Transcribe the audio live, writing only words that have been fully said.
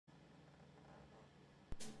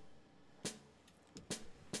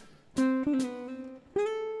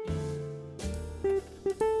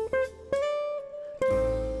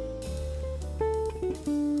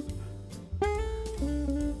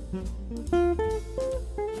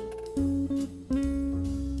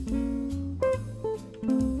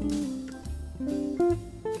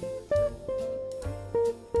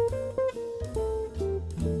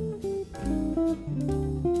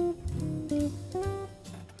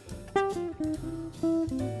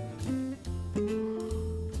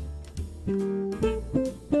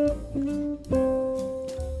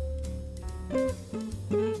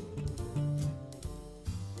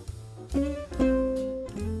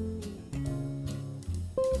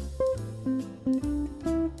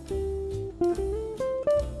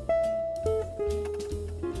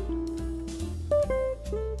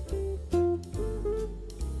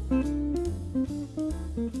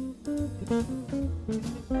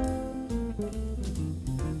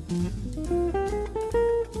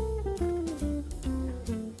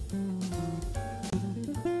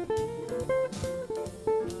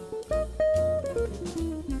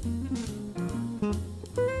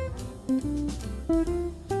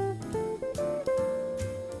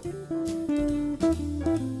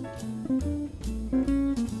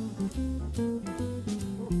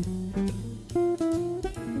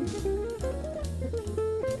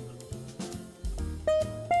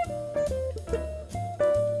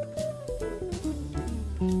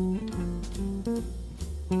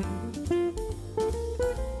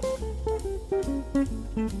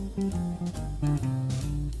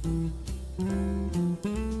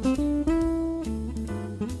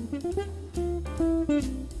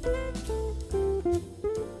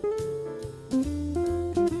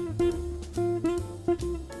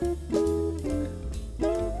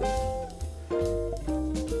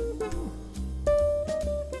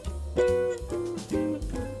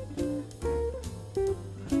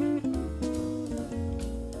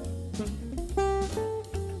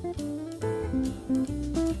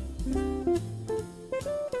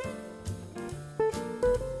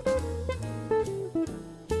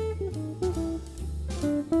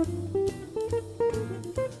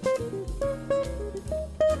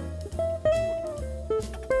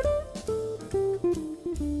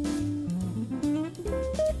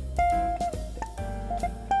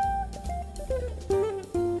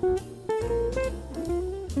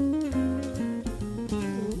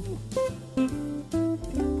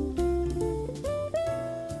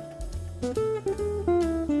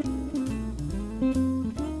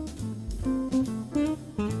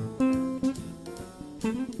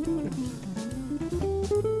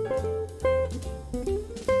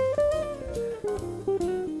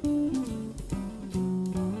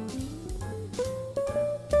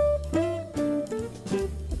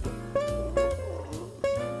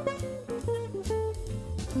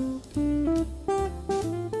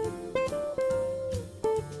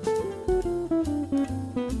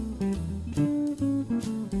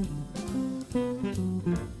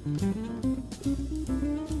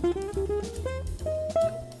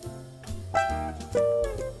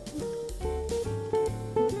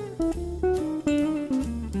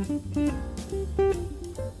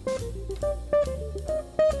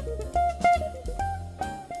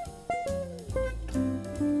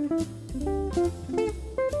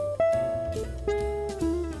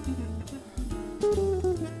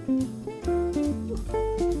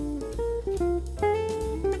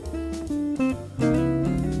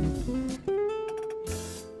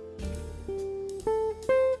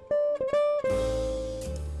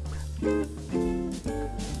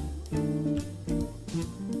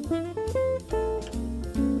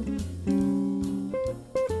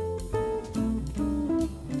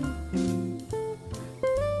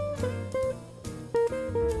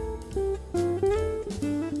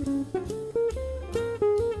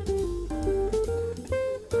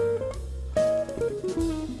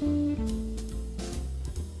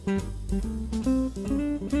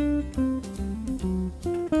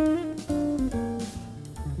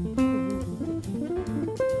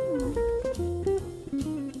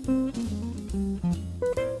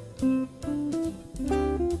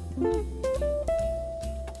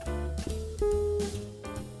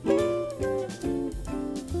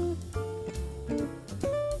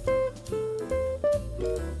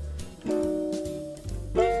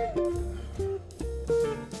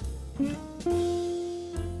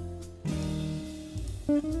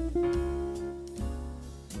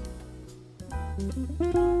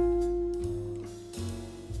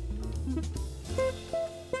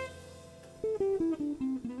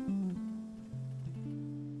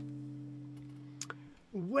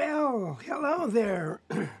Well, hello there.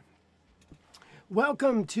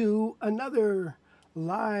 Welcome to another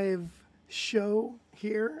live show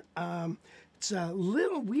here. It's a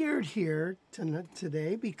little weird here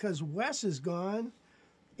today because Wes is gone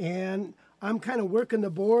and I'm kind of working the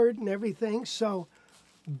board and everything, so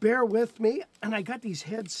bear with me. And I got these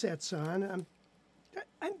headsets on.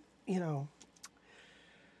 I'm you know,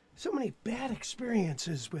 so many bad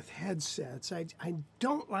experiences with headsets. I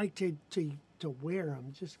don't like to wear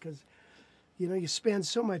them just because, you know, you spend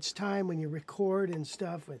so much time when you record and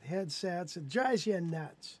stuff with headsets. It drives you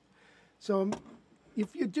nuts. So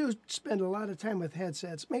if you do spend a lot of time with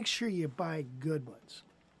headsets, make sure you buy good ones.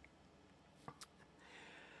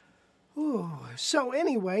 Ooh, so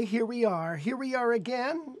anyway, here we are. Here we are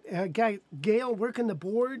again. Got Gail working the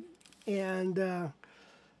board and the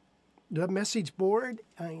message board,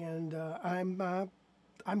 and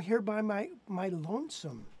I'm here by my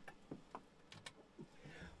lonesome.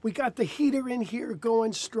 We got the heater in here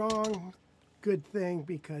going strong. Good thing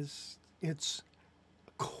because it's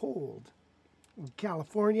cold. In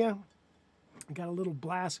California, I got a little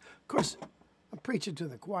blast. Of course, I'm preaching to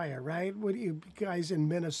the choir, right? What do you guys in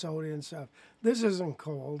Minnesota and stuff? This isn't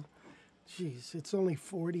cold. Jeez, it's only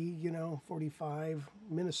 40, you know, 45.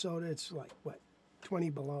 Minnesota, it's like, what, 20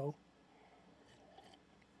 below.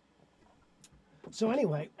 So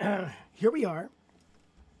anyway, here we are.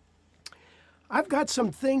 I've got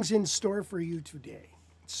some things in store for you today.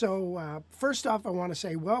 So first off, I want to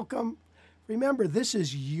say welcome. Remember, this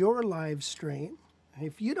is your live stream.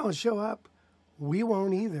 If you don't show up, we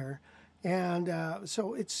won't either. And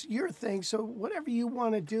so it's your thing. So whatever you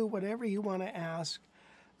want to do, whatever you want to ask,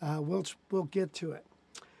 we'll get to it.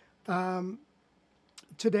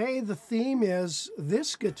 Today, the theme is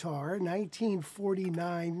this guitar,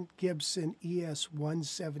 1949 Gibson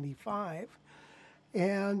ES-175.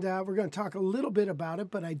 And we're going to talk a little bit about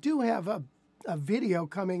it, but I do have a video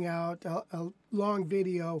coming out, a long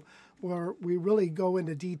video where we really go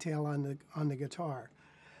into detail on the guitar.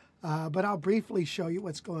 But I'll briefly show you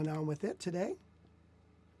what's going on with it today.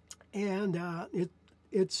 And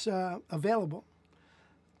it's available.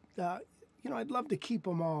 You know, I'd love to keep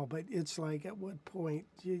them all, but it's like at what point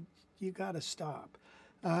you got to stop.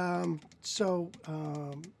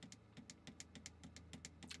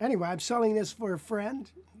 Anyway, I'm selling this for a friend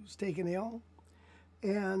who's taken ill.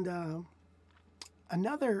 And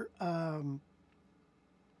another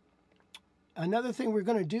thing we're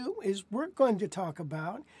going to do is we're going to talk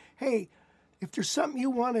about, hey, if there's something you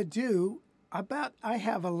want to do, I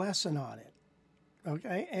have a lesson on it,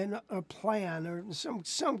 okay, and a plan or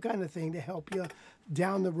some kind of thing to help you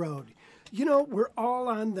down the road. You know, we're all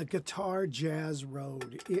on the guitar jazz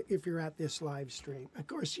road if you're at this live stream. Of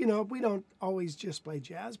course, you know, we don't always just play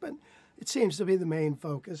jazz, but it seems to be the main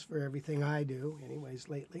focus for everything I do, anyways,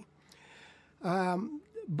 lately.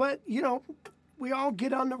 But, you know, we all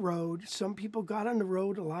get on the road. Some people got on the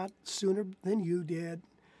road a lot sooner than you did.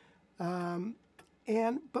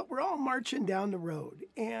 But we're all marching down the road.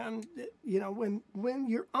 And, you know, when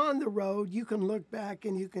you're on the road, you can look back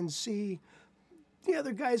and you can see the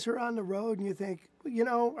other guys are on the road and you think, well, you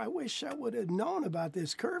know, I wish I would have known about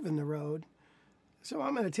this curve in the road. So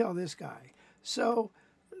I'm going to tell this guy. So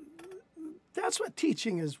that's what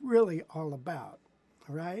teaching is really all about,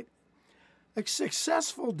 all right? A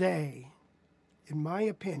successful day, in my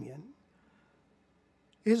opinion,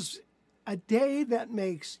 is a day that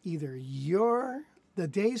makes either the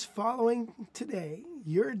days following today,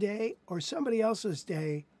 your day, or somebody else's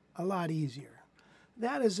day a lot easier.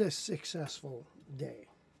 That is a successful day.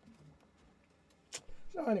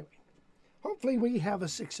 So anyway, hopefully we have a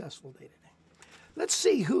successful day today. Let's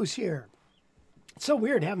see who's here. It's so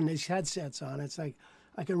weird having these headsets on. It's like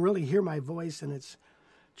I can really hear my voice, and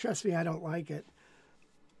trust me, I don't like it.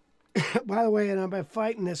 By the way, and I've been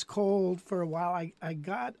fighting this cold for a while. I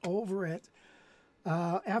got over it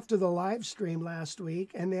after the live stream last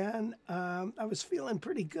week, and then I was feeling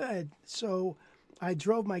pretty good. So I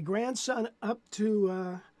drove my grandson up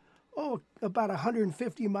to, about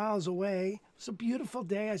 150 miles away. It was a beautiful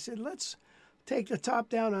day. I said, let's take the top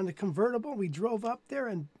down on the convertible. We drove up there,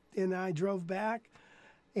 and I drove back.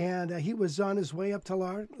 And he was on his way up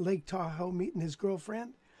to Lake Tahoe meeting his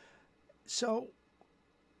girlfriend. So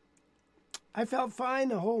I felt fine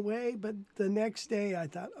the whole way, but the next day I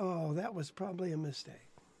thought, oh, that was probably a mistake.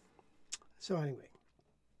 So anyway.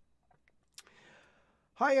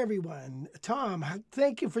 Hi, everyone. Tom,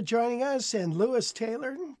 thank you for joining us. And Lewis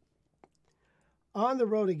Taylor, on the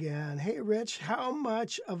road again. Hey, Rich, how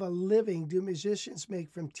much of a living do musicians make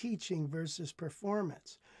from teaching versus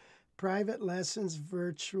performance? Private lessons,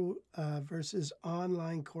 virtual versus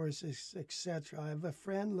online courses, etc. I have a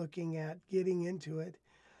friend looking at getting into it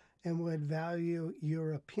and would value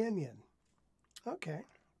your opinion. Okay.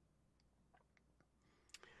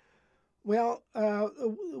 Well, a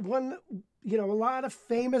lot of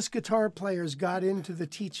famous guitar players got into the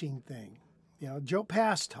teaching thing. Joe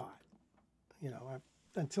Pass taught,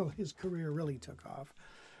 until his career really took off.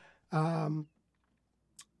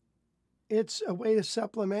 It's a way to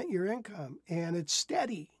supplement your income, and it's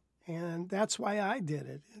steady. And that's why I did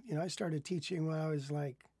it. I started teaching when I was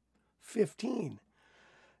like 15.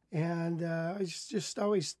 And I was just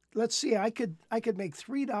always, let's see, I could make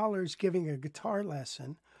 $3 giving a guitar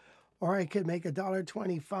lesson, or I could make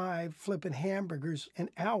 $1.25 flipping hamburgers an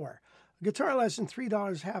hour. A guitar lesson,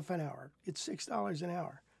 $3 half an hour. It's $6 an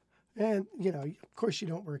hour. And, of course you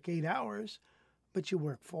don't work 8 hours, but you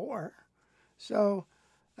work 4. So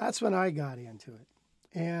that's when I got into it.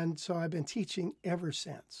 And so I've been teaching ever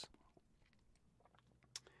since.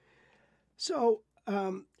 So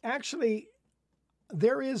actually,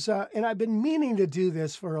 there is, and I've been meaning to do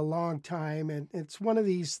this for a long time, and it's one of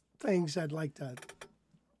these things I'd like to,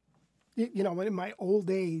 in my old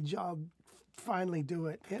age, I'll finally do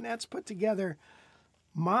it. And that's put together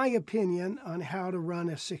my opinion on how to run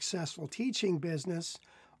a successful teaching business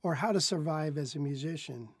or how to survive as a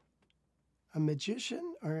musician. A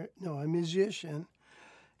magician? A musician.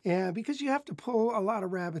 And because you have to pull a lot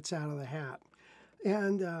of rabbits out of the hat.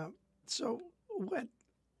 And so what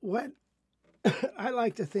I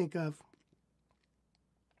like to think of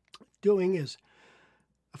doing is,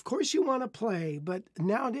 of course you want to play, but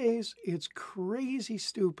nowadays it's crazy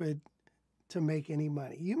stupid to make any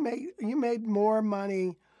money. You made more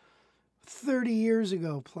money 30 years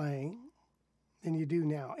ago playing than you do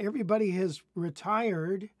now. Everybody has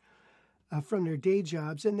retired from their day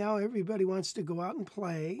jobs, and now everybody wants to go out and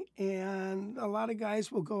play, and a lot of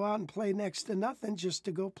guys will go out and play next to nothing just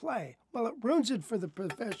to go play. Well, it ruins it for the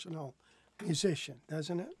professional musician,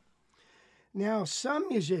 doesn't it? Now, some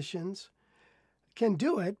musicians can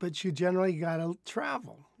do it, but you generally got to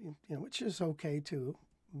travel, which is okay too.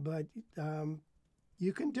 But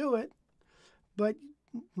you can do it. But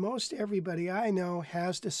most everybody I know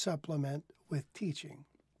has to supplement with teaching.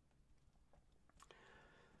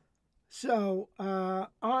 So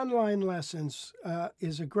online lessons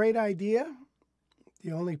is a great idea.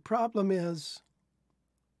 The only problem is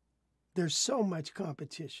there's so much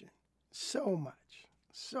competition. So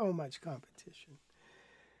much competition.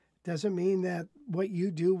 Doesn't mean that what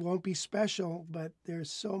you do won't be special, but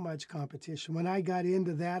there's so much competition. When I got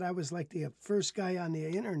into that, I was like the first guy on the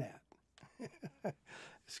internet.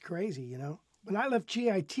 It's crazy, When I left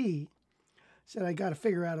GIT, said I got to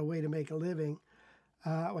figure out a way to make a living.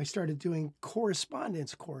 I started doing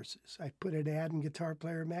correspondence courses. I put an ad in Guitar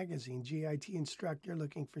Player magazine, GIT instructor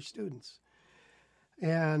looking for students.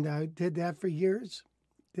 And I did that for years.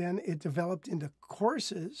 Then it developed into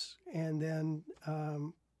courses, and then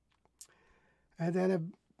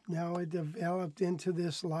now it developed into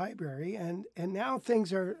this library, and now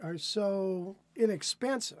things are so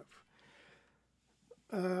inexpensive.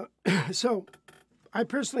 So I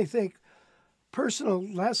personally think personal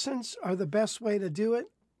lessons are the best way to do it.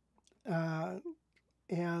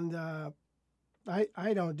 And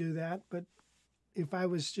I don't do that, but if I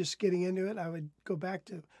was just getting into it, I would go back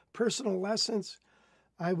to personal lessons.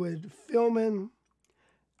 I would film them,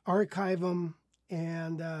 archive them,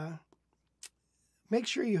 and make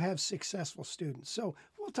sure you have successful students. So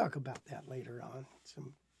we'll talk about that later on,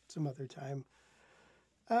 some other time.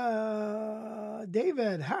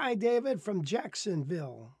 David, hi, David from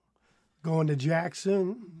Jacksonville. Going to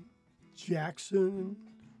Jacksonville.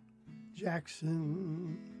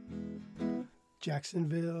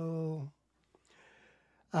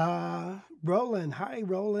 Roland, hi,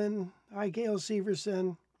 Roland. Hi, Gail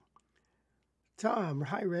Severson. Tom,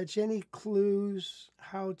 hi, Rich. Any clues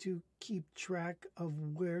how to keep track of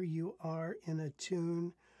where you are in a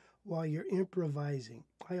tune while you're improvising?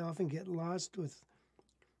 I often get lost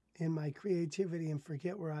in my creativity and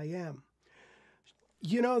forget where I am.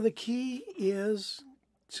 You know, the key is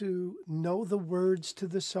to know the words to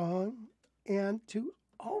the song and to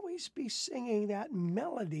always be singing that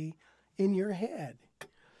melody in your head.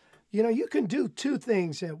 You know, you can do two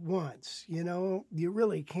things at once. You know, you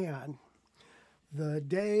really can. The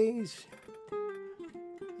days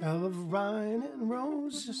of wine and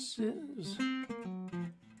roses,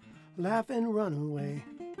 laugh and run away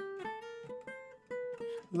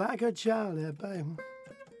like a child at bay.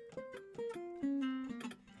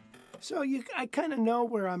 So I kind of know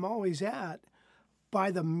where I'm always at by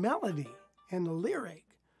the melody and the lyric,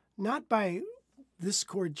 not by this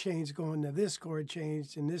chord change going to this chord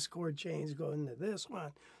change and this chord change going to this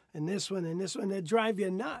one and this one and this one. That drive you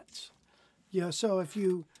nuts. Yeah, so if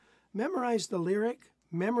you memorize the lyric,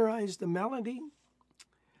 memorize the melody,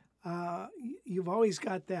 you've always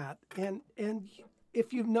got that. And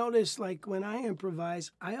if you've noticed, like when I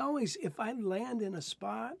improvise, I always, if I land in a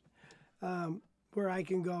spot where I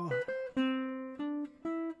can go,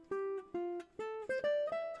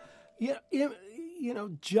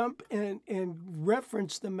 jump and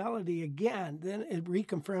reference the melody again, then it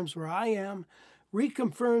reconfirms where I am,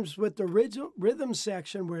 reconfirms with the rhythm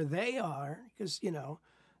section where they are, because,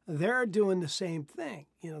 they're doing the same thing.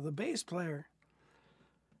 The bass player,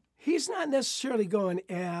 he's not necessarily going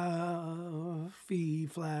F, E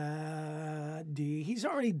flat, D. He's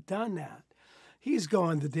already done that. He's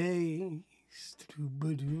going the days,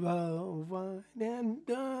 and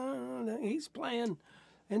he's playing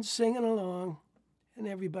and singing along, and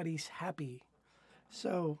everybody's happy.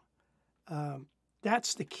 So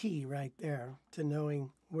that's the key right there to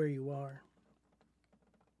knowing where you are.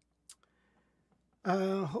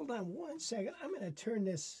 Hold on one second. I'm going to turn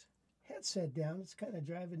this headset down. It's kind of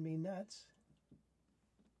driving me nuts.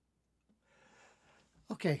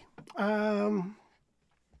 Okay.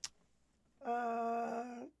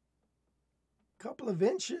 Couple of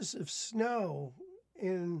inches of snow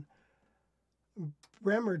in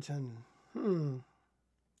Bremerton.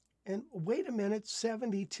 And wait a minute,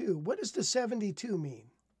 72. What does the 72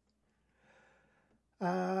 mean?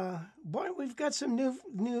 Boy, we've got some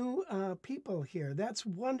new people here. That's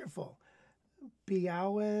wonderful.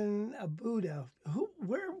 Biawan Abuda.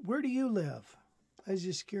 Where do you live? I was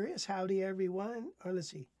just curious. Howdy, everyone. Or let's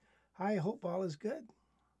see. Hi, hope all is good.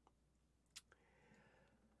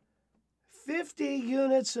 50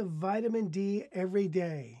 units of vitamin D every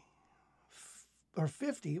day. Or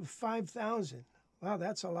 5,000. Wow,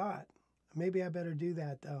 that's a lot. Maybe I better do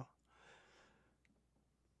that, though.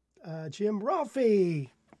 Jim Rolfe.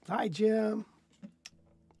 Hi, Jim.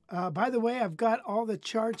 By the way, I've got all the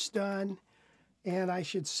charts done, and I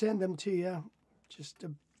should send them to you just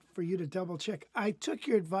for you to double check. I took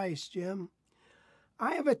your advice, Jim.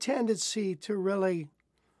 I have a tendency to really,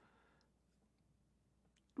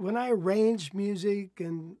 when I arrange music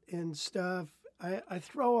and stuff, I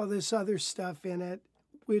throw all this other stuff in it,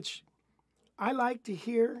 which I like to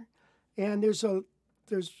hear. And there's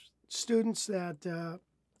students that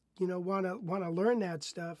want to learn that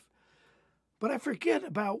stuff, but I forget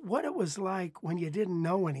about what it was like when you didn't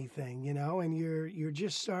know anything, and you're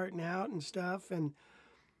just starting out and stuff. And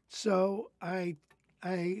so I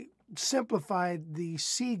simplified the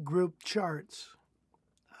C group charts.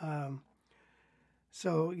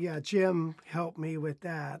 So yeah, Jim helped me with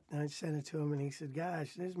that, and I sent it to him, and he said,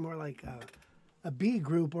 "Gosh, this is more like a B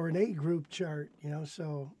group or an A group chart,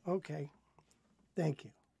 So okay, thank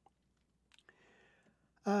you."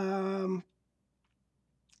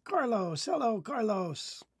 Carlos, hello,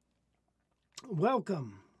 Carlos.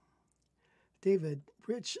 Welcome. David,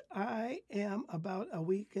 Rich, I am about a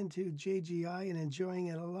week into JGI and enjoying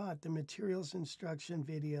it a lot. The materials instruction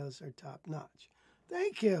videos are top notch.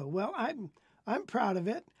 Thank you. Well, I'm proud of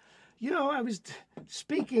it. I was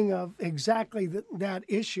speaking of exactly that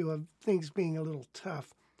issue of things being a little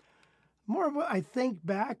tough. More of what I think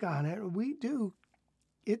back on it,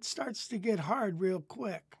 it starts to get hard real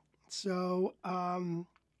quick. So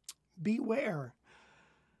beware.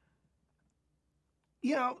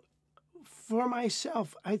 For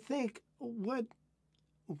myself, I think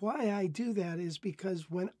why I do that is because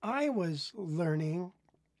when I was learning,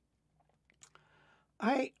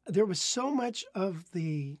 there was so much of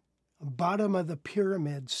the bottom of the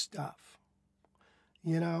pyramid stuff,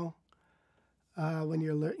 when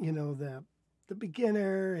you're the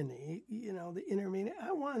beginner and the intermediate.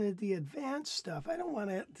 I wanted the advanced stuff. I don't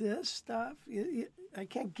want this stuff. I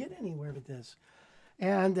can't get anywhere with this.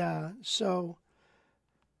 And so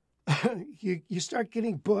you start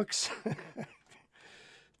getting books.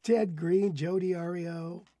 Ted Green, Joe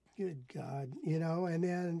DiArio, good God, and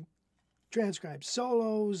then transcribe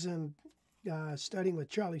solos and studying with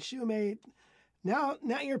Charlie Shoemate. Now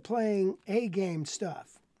you're playing A-game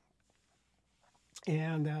stuff.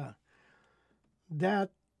 And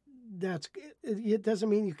it doesn't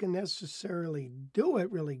mean you can necessarily do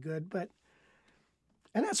it really good,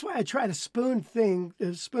 and that's why I try to spoon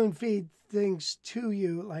feed things to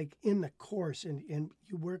you, like in the course, and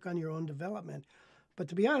you work on your own development. But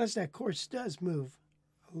to be honest, that course does move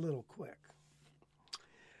a little quick.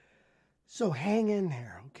 So hang in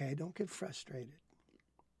there, okay? Don't get frustrated.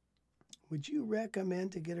 Would you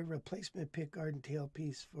recommend to get a replacement pickguard and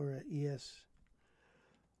tailpiece for an ES?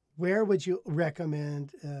 Where would you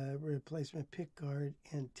recommend a replacement pickguard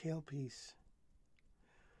and tailpiece?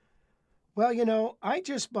 Well, you know, I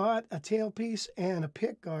just bought a tailpiece and a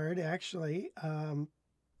pickguard, actually, off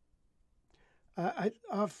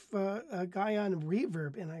a guy on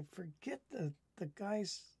Reverb, and I forget the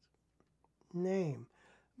guy's name.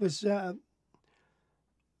 It was I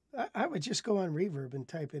would just go on Reverb and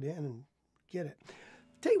type it in and get it.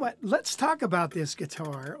 Tell you what, let's talk about this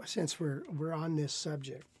guitar since we're on this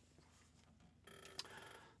subject.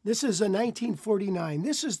 This is a 1949.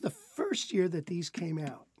 This is the first year that these came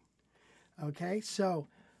out. Okay, so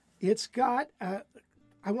it's got I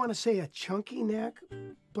want to say a chunky neck,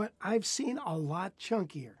 but I've seen a lot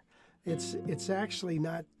chunkier. It's actually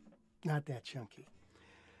not that chunky.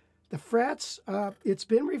 The frets, it's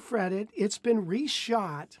been refretted. It's been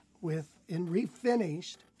reshot and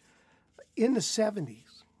refinished in the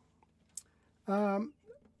 70s.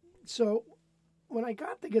 So when I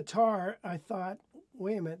got the guitar, I thought,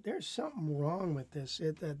 wait a minute, there's something wrong with this.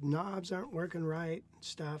 The knobs aren't working right and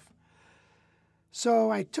stuff.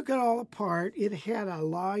 So I took it all apart. It had a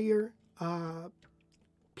Lawyer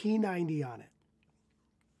P90 on it.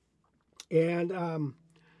 And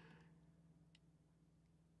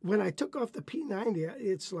when I took off the P90,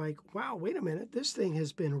 it's like, wow, wait a minute. This thing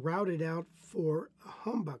has been routed out for a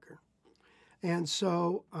humbucker. And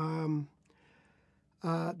so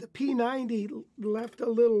the P90 left a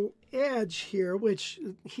little edge here, which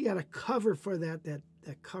he had a cover for that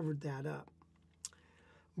covered that up.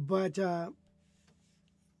 But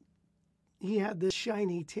he had this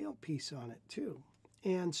shiny tailpiece on it too.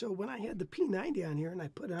 And so when I had the P90 on here and I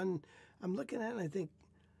put on, I'm looking at it and I think,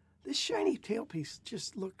 this shiny tailpiece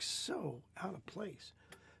just looks so out of place.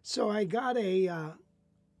 So I got a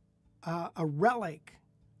relic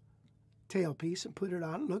tailpiece and put it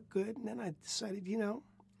on. It looked good. And then I decided, you know,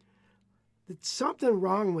 there's something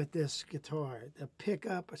wrong with this guitar. The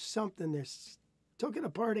pickup or something. Took it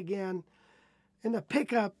apart again, and the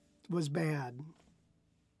pickup was bad.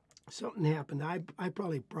 Something happened. I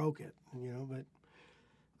probably broke it, you know, but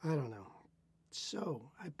I don't know.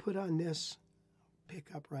 So I put on this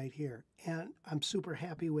pickup right here, and I'm super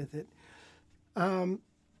happy with it. The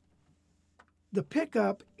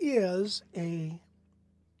pickup is a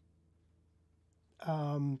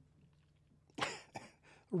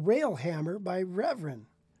rail hammer by Reverend.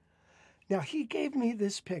 Now, he gave me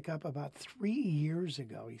this pickup about 3 years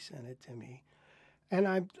ago. He sent it to me. And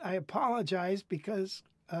I apologize because,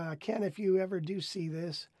 Ken, if you ever do see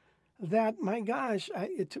this, that, my gosh,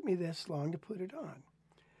 it took me this long to put it on.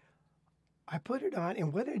 I put it on,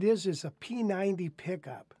 and what it is a P90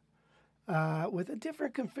 pickup with a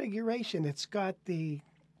different configuration. It's got the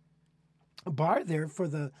bar there for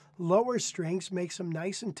the lower strings, makes them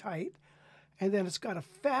nice and tight. And then it's got a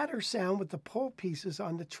fatter sound with the pull pieces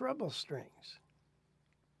on the treble strings.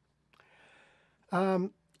 I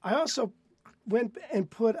also went and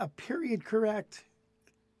put a period correct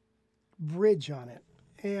bridge on it.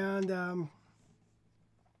 And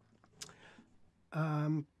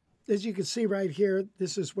as you can see right here,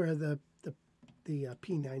 this is where the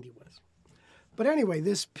P90 was. But anyway,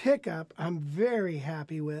 this pickup I'm very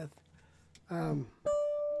happy with.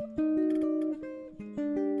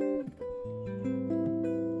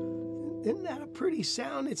 Isn't that a pretty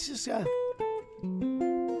sound? It's just a...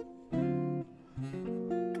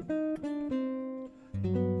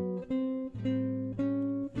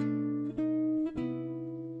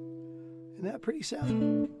 Isn't that a pretty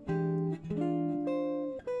sound?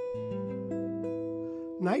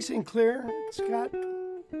 Nice and clear. It's got...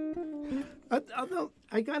 Although,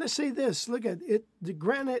 I gotta say this, look at it.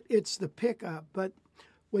 Granted, it's the pickup, but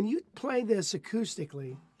when you play this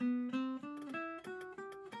acoustically,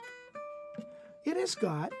 it has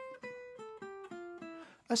got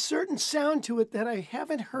a certain sound to it that I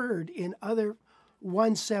haven't heard in other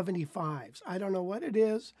 175s. I don't know what it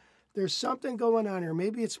is. There's something going on here.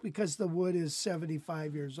 Maybe it's because the wood is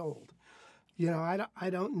 75 years old. You know, I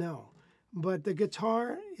don't know. But the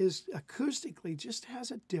guitar is acoustically just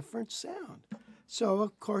has a different sound. So,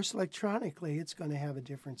 of course, electronically, it's going to have a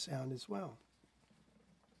different sound as well.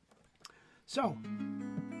 So,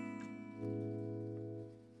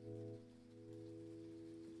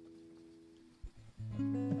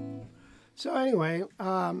 anyway,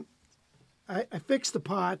 I fixed the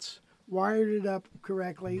pots, wired it up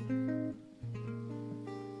correctly.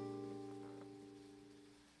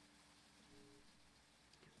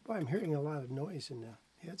 Boy, I'm hearing a lot of noise in the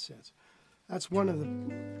headsets. That's one of the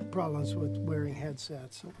problems with wearing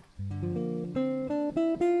headsets.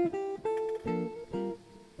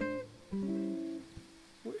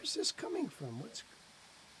 Where's this coming from?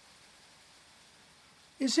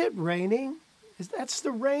 Is it raining? That's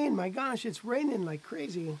the rain. My gosh, it's raining like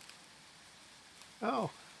crazy. Oh,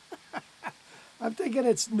 I'm thinking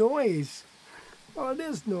it's noise. Well, it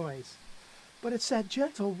is noise. But it's that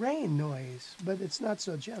gentle rain noise, but it's not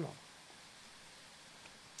so gentle.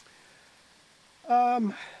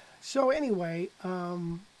 So anyway,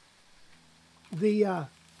 the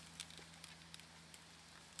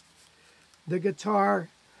guitar,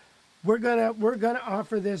 we're gonna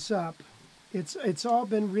offer this up. It's all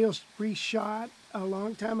been reshot a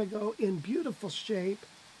long time ago in beautiful shape,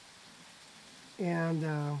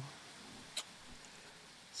 and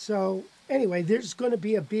so anyway, there's going to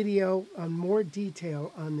be a video on more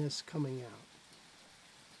detail on this coming out.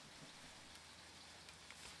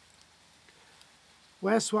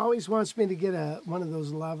 Wes always wants me to get one of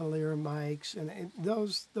those lavalier mics, and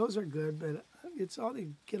those are good, but it's all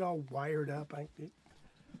to get all wired up.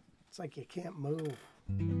 It's like you can't move.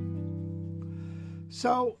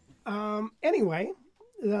 So anyway,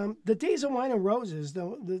 the Days of Wine and Roses,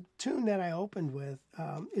 the tune that I opened with,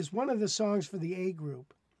 is one of the songs for the A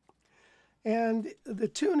group, and the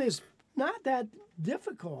tune is not that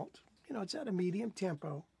difficult. You know, it's at a medium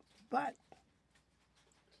tempo, but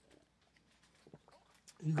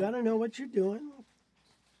you got to know what you're doing.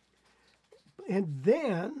 And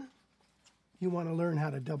then you want to learn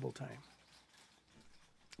how to double time.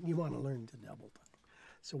 You want to learn to double time.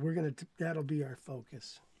 So that'll be our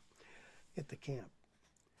focus at the camp.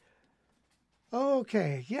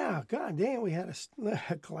 Okay, yeah, god damn, we had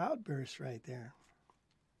a cloud burst right there.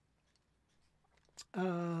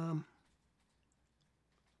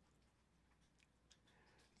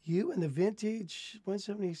 You and the vintage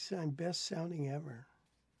 179 best sounding ever.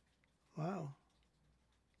 Wow.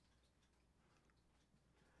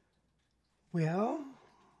 Well,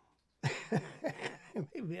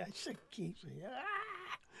 maybe I should keep it.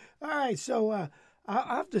 All right, so I'll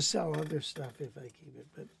have to sell other stuff if I keep it,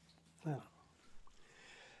 but well,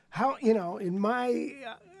 how, you know, in my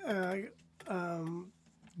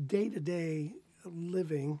day-to-day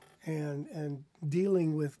living and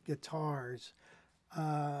dealing with guitars,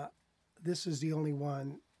 this is the only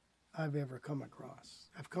one I've ever come across.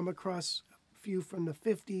 I've come across a few from the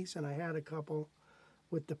 50s, and I had a couple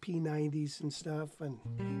with the P90s and stuff, and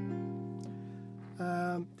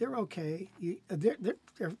they're okay.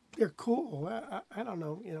 They're cool. I don't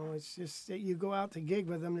know. You know, it's just that you go out to gig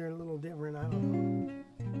with them, they're a little different. I don't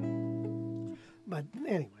know. But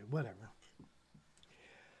anyway, whatever.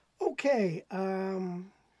 Okay.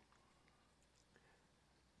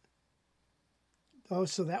 Oh,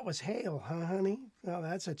 so that was hail, huh, honey? Oh,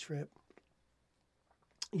 that's a trip.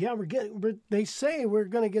 Yeah, they say we're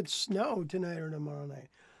going to get snow tonight or tomorrow night.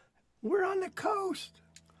 We're on the coast.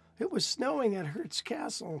 It was snowing at Hearst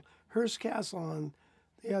Castle on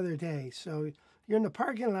the other day. So you're in the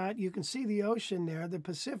parking lot. You can see the ocean there, the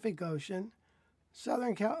Pacific Ocean,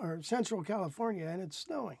 Central California, and it's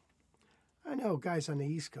snowing. I know guys on the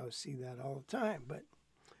East Coast see that all the time,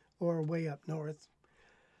 or way up north.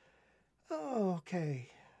 Oh, okay.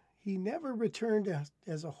 He never returned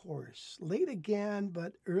as a horse. Late again,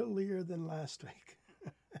 but earlier than last week.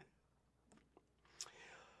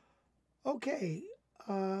 Okay.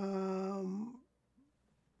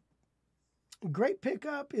 Great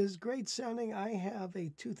pickup is great sounding. I have a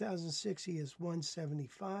 2006 ES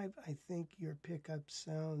 175. I think your pickup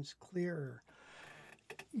sounds clearer.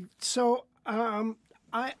 So I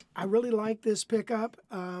really like this pickup.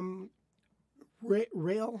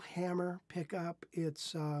 Rail hammer pickup.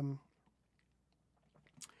 It's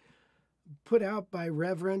put out by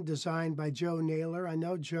Reverend, designed by Joe Naylor. I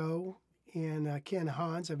know Joe and Ken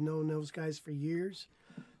Hans. I've known those guys for years.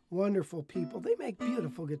 Wonderful people. They make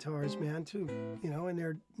beautiful guitars, man, too. You know,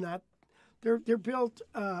 and they're built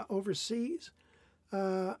overseas.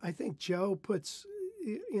 I think Joe puts,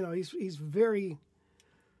 you know, he's very,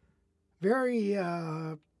 very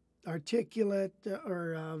articulate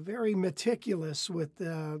or very meticulous with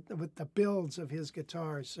the builds of his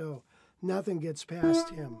guitars, so nothing gets past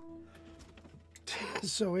him.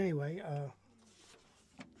 So anyway,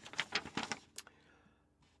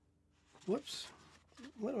 Whoops.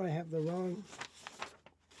 What do I have the wrong?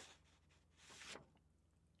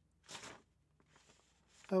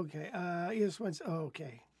 Okay. This one's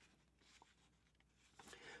okay.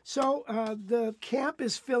 So the camp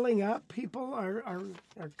is filling up. People are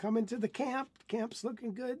coming to the camp. Camp's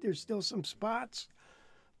looking good. There's still some spots.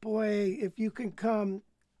 Boy, if you can come,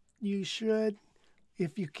 you should.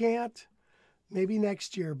 If you can't, maybe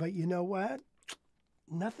next year. But you know what?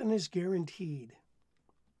 Nothing is guaranteed.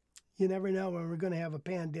 You never know when we're going to have a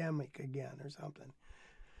pandemic again or something.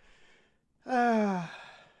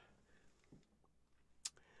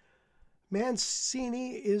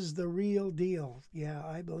 Mancini is the real deal. Yeah,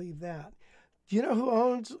 I believe that. Do you know who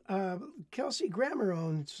owns? Kelsey Grammer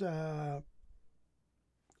owns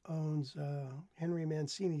Henry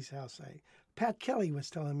Mancini's house. Pat Kelly was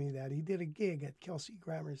telling me that. He did a gig at Kelsey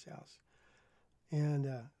Grammer's house. And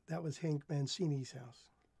that was Hank Mancini's house.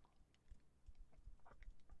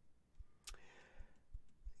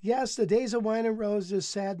 Yes, The Days of Wine and Roses,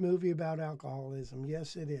 sad movie about alcoholism.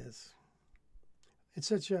 Yes, it is. It's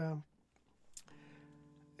such a...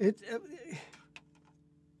 you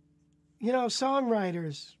know,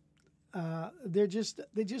 songwriters, they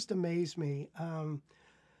just amaze me.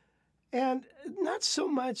 And not so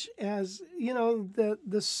much as, you know,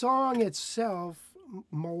 the song itself,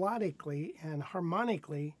 melodically and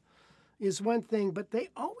harmonically, is one thing, but they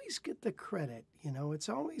always get the credit. You know, it's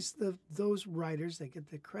always those writers that get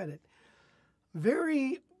the credit.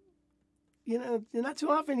 Very, you know, not too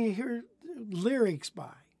often you hear lyrics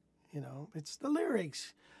by, you know, it's the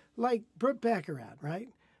lyrics. Like Burt Bacharach, right?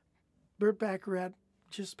 Burt Bacharach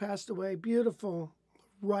just passed away. Beautiful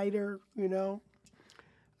writer, you know.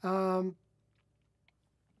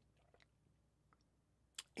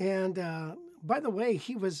 By the way,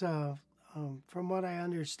 he was, from what I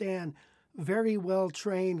understand, very well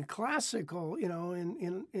trained classical, you know,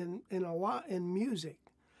 in a lot in music.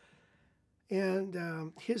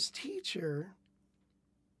 And his teacher,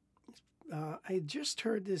 I just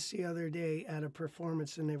heard this the other day at a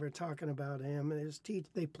performance, and they were talking about him. And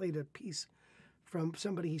they played a piece from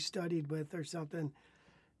somebody he studied with or something,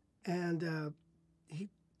 and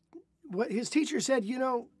what his teacher said, you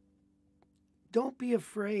know, don't be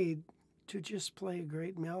afraid to just play a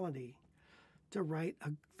great melody, to write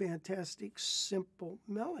a fantastic, simple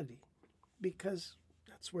melody, because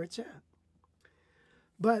that's where it's at.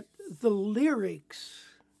 But the lyrics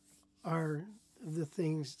are the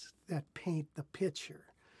things that paint the picture,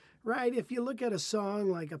 right? If you look at a song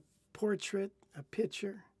like a portrait, a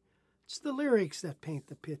picture, it's the lyrics that paint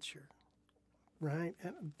the picture, right?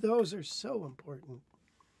 And those are so important.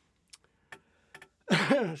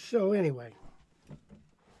 So anyway,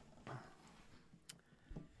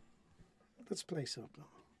 let's play something.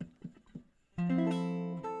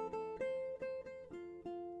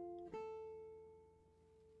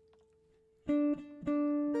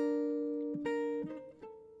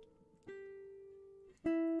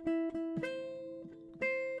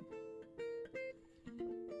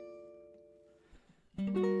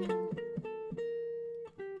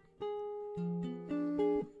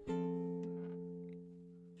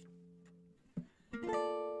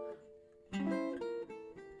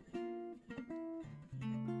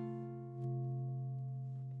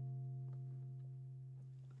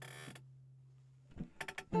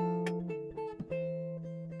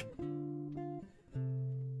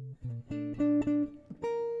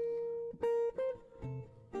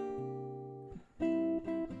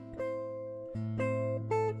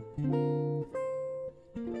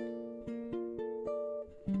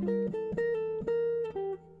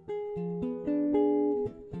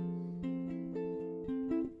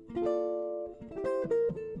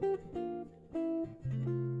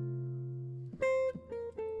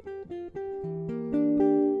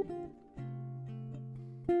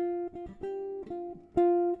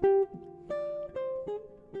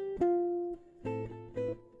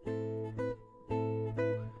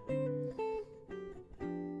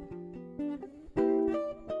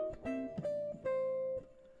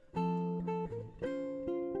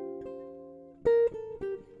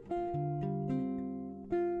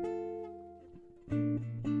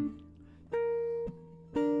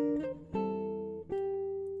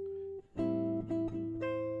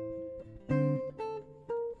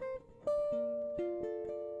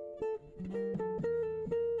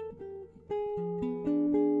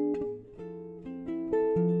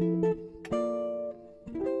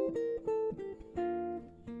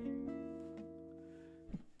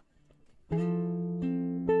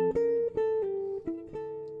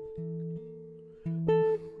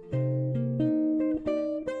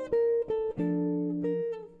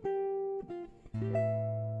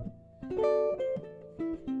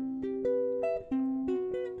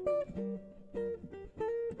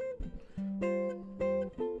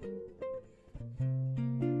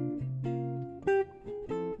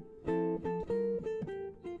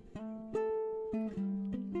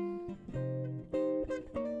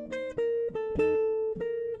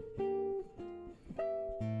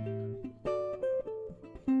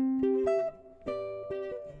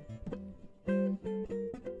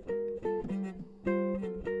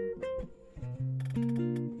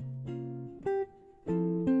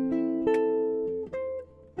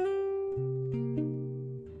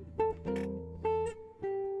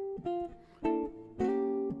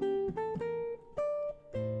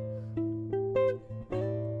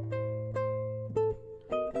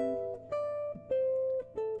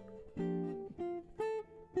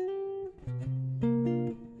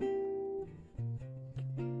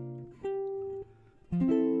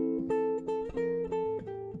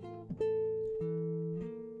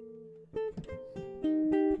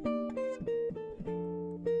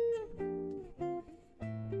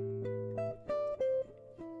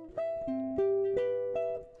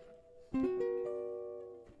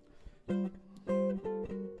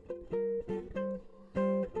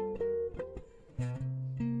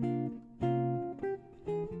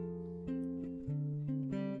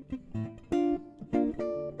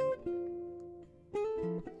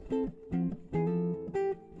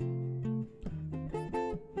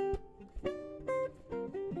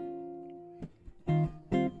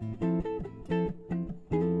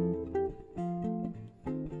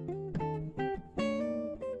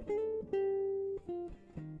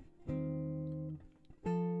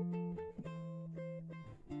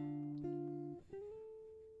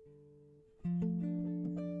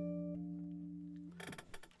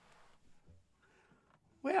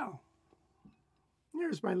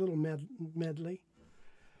 there's my little medley.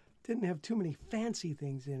 Didn't have too many fancy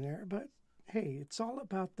things in there, but hey, it's all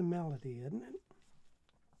about the melody, isn't it?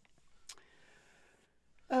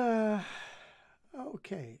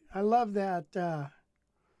 Okay, I love that.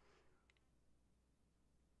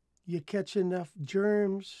 You catch enough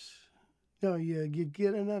germs. No, you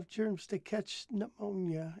get enough germs to catch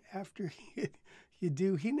pneumonia after you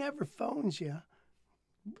do. He never phones you.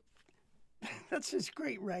 That's just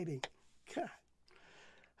great writing. God.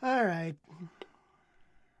 All right.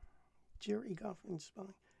 Jerry Goffin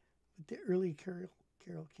spelling with the early Carol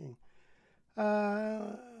King.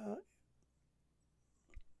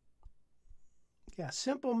 Yeah,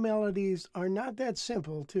 simple melodies are not that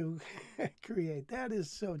simple to create. That is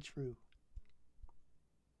so true.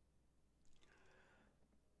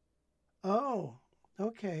 Oh,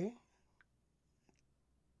 okay.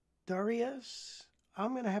 Darius,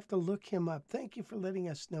 I'm going to have to look him up. Thank you for letting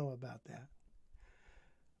us know about that.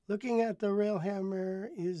 Looking at the Railhammer,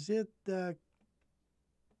 is it the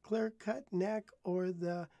clear cut neck or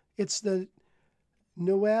it's the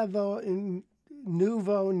Nuevo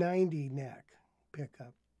 90 neck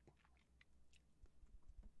pickup.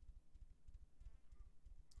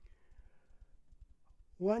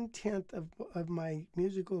 One-tenth of my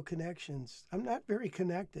musical connections. I'm not very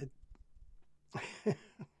connected.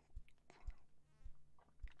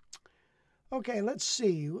 Okay, let's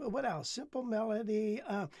see. What else? Simple melody.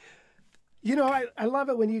 You know, I love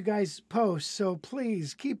it when you guys post, so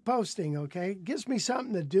please keep posting, okay? It gives me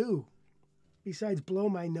something to do besides blow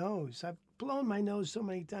my nose. I've blown my nose so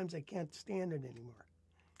many times I can't stand it anymore.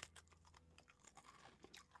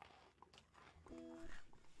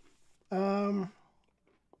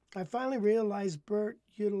 I finally realized Burt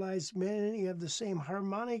utilized many of the same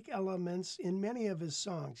harmonic elements in many of his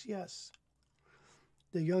songs. Yes.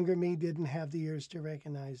 The younger me didn't have the ears to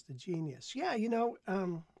recognize the genius. Yeah, you know,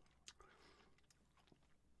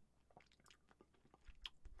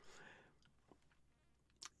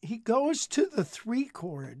 he goes to the 3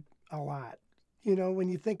 chord a lot, you know, when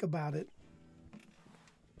you think about it.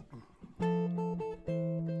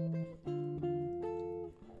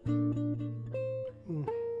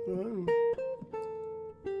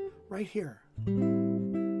 Right here.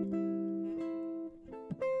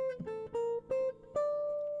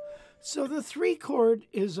 So the 3 chord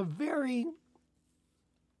is a very,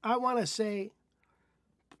 I want to say,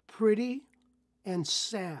 pretty and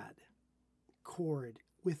sad chord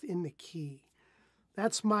within the key.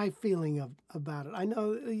 That's my feeling about it. I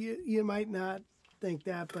know you might not think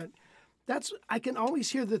that, but I can always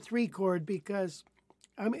hear the 3 chord because,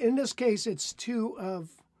 I mean, in this case, it's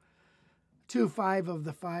 2/5 of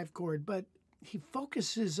the 5 chord, but he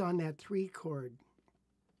focuses on that 3 chord.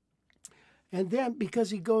 And then, because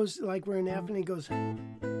he goes, like we're in F, and he goes,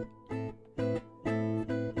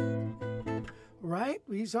 right?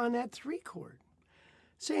 He's on that 3 chord.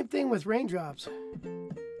 Same thing with Raindrops.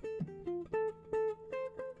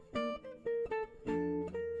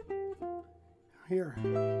 Here.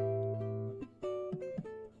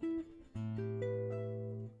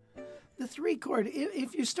 The 3 chord,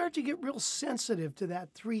 if you start to get real sensitive to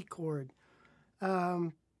that 3 chord,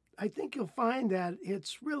 I think you'll find that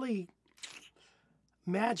it's really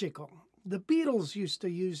magical. The Beatles used to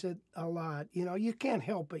use it a lot. You know, you can't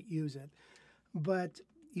help but use it. But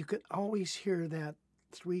you could always hear that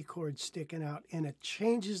 3 chord sticking out, and it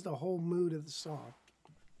changes the whole mood of the song.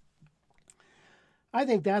 I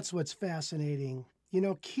think that's what's fascinating. You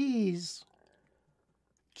know,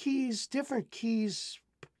 different keys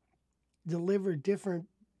deliver different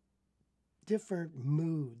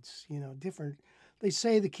moods, you know, they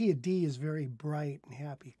say the key of D is very bright and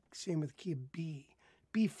happy. Same with the key of B.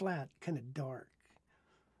 B flat, kind of dark,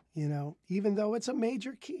 you know, even though it's a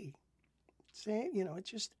major key. You know,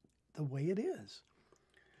 it's just the way it is.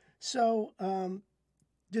 So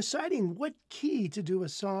deciding what key to do a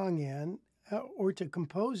song in or to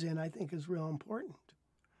compose in, I think is real important.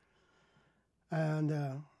 And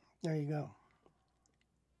there you go.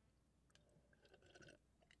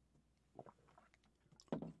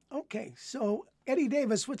 Okay, so Eddie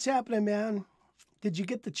Davis, what's happening, man? Did you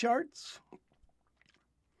get the charts?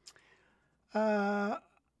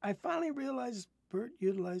 I finally realized Burt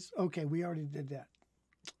utilized. Okay, we already did that.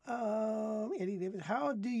 Eddie Davis,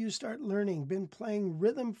 how do you start learning? Been playing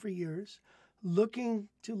rhythm for years, looking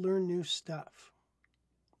to learn new stuff.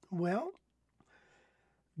 Well,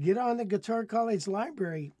 get on the Guitar College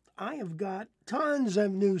library. I have got tons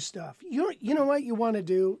of new stuff. You know what you want to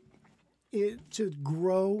do to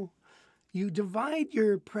grow? You divide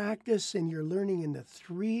your practice and your learning into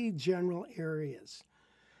 3 general areas.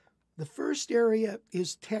 The first area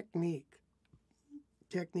is technique.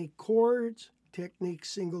 technique chords, technique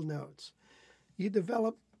single notes. You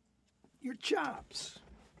develop your chops,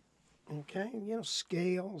 okay? You know,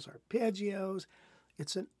 scales, arpeggios.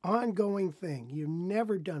 It's an ongoing thing. You're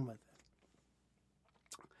never done with it.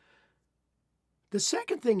 The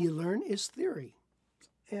second thing you learn is theory.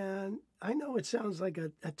 And I know it sounds like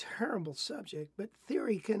a terrible subject, but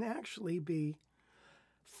theory can actually be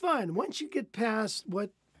fun. Once you get past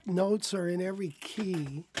what notes are in every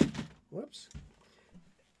key, whoops.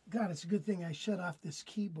 God, it's a good thing I shut off this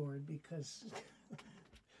keyboard because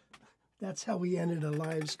that's how we ended a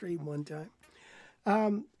live stream one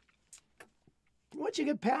time. Once you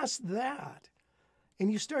get past that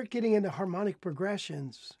and you start getting into harmonic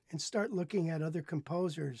progressions and start looking at other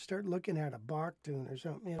composers, start looking at a Bach tune or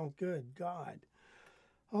something, you know, good God,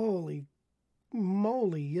 holy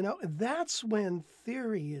moly, you know, that's when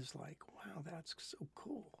theory is like, wow, that's so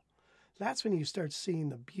cool. That's when you start seeing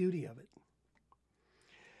the beauty of it.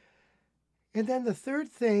 And then the third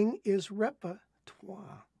thing is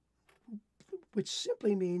repertoire, which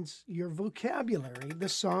simply means your vocabulary, the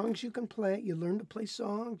songs you can play. You learn to play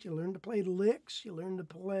songs, you learn to play licks, you learn to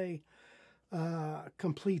play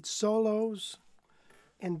complete solos.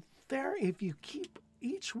 And there, if you keep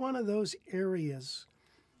each one of those areas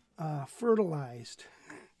fertilized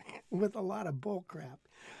with a lot of bull crap,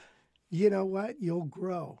 you know what? You'll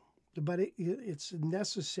grow. But it's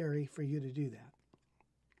necessary for you to do that.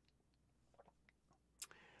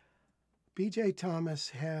 B.J. Thomas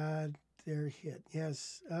had their hit.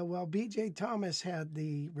 Yes. Well, B.J. Thomas had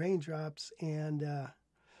the Raindrops, and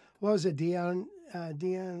what was it? Dionne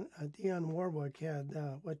Warwick had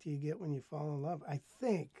What Do You Get When You Fall in Love? I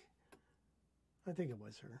think it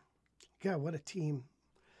was her. God, what a team.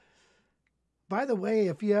 By the way,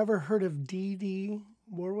 if you ever heard of Dee Dee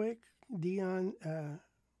Warwick, Dionne's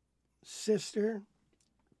sister,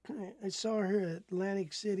 I saw her at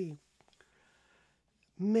Atlantic City.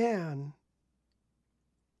 Man,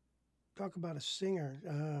 talk about a singer.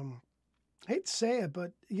 I hate to say it,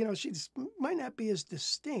 but, you know, she might not be as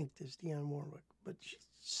distinct as Dionne Warwick, but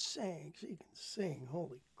she can sing.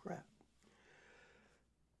 Holy crap.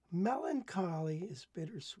 Melancholy is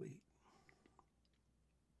bittersweet.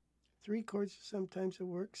 3 chords, sometimes it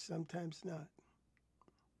works, sometimes not.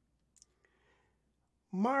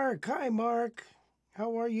 Mark, hi, Mark.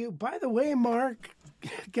 How are you? By the way, Mark,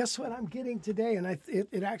 guess what I'm getting today? And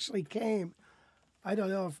it actually came. I don't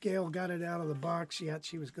know if Gail got it out of the box yet.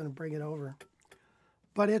 She was going to bring it over.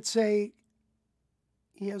 But it's a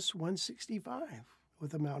ES-165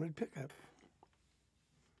 with a mounted pickup.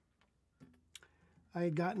 I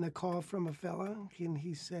had gotten a call from a fella, and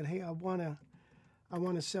he said, hey, I want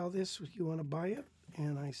to sell this. You want to buy it?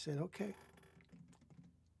 And I said, okay.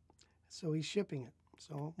 So he's shipping it.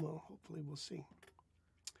 So, well, hopefully we'll see.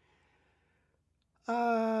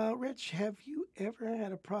 Rich, have you ever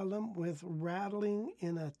had a problem with rattling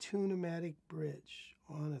in a tune-o-matic bridge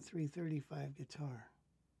on a 335 guitar?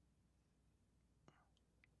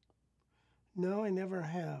 No, I never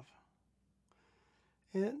have.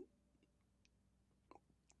 And,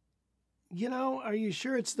 you know, are you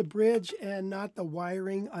sure it's the bridge and not the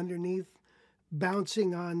wiring underneath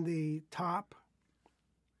bouncing on the top?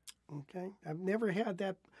 Okay, I've never had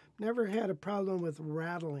that, never had a problem with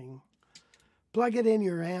rattling. Plug it in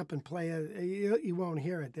your amp and play it. You won't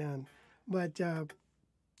hear it then. But, yeah,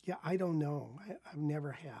 I don't know. I've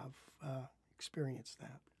never have experienced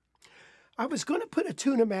that. I was going to put a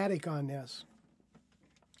tune-o-matic on this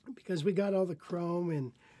because we got all the chrome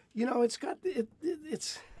and, you know, it's got,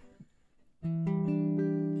 it's,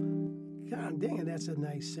 God dang it, that's a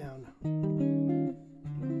nice sound.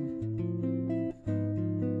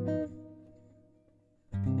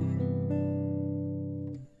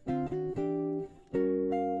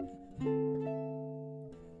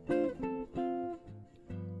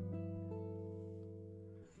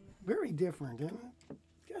 Very different, isn't it?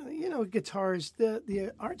 You know, guitars,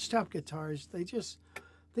 the archtop guitars, they just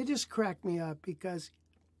crack me up because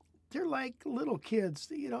they're like little kids.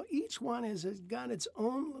 You know, each one has got its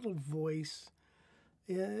own little voice.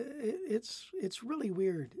 It's really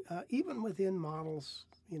weird, even within models.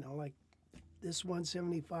 You know, like this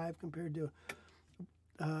 175 compared to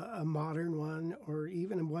a modern one, or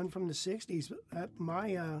even one from the 60s.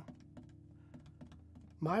 My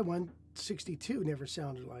 162 never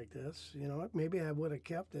sounded like this. You know, maybe I would have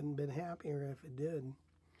kept it and been happier if it did.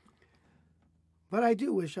 But I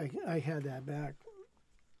do wish I had that back.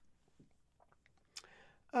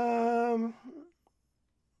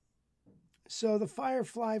 So the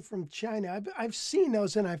Firefly from China, I've seen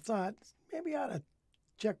those and I've thought maybe I ought to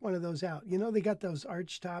check one of those out. You know, they got those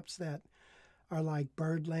arch tops that are like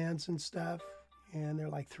birdlands and stuff. and they're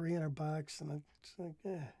like $300, and it's like,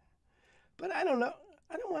 eh. But I don't know.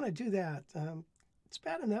 I don't want to do that. It's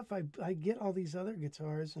bad enough I get all these other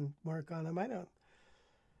guitars and work on them.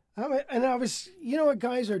 And I was, you know what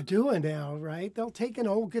guys are doing now, right? They'll take an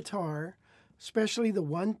old guitar, especially the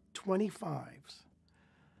 125s,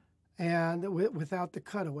 and without the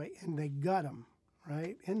cutaway, and they gut them,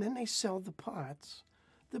 right? And then they sell the pots,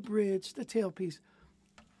 the bridge, the tailpiece.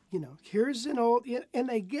 You know, here's an old, and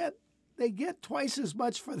they get twice as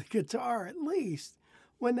much for the guitar at least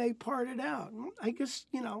when they part it out. I guess,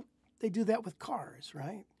 you know, they do that with cars,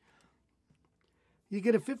 right? You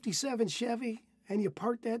get a 57 Chevy and you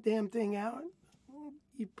part that damn thing out,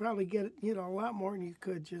 you probably get, you know, a lot more than you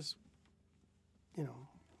could just, you know,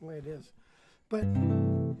 the way it is. But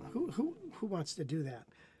who wants to do that?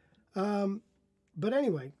 But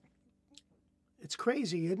anyway, it's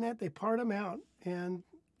crazy, isn't it? They part them out, and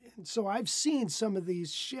so I've seen some of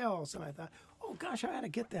these shells, and I thought, oh gosh, I ought to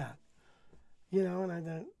get that, you know. And I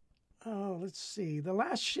thought, oh, let's see. The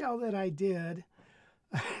last shell that I did,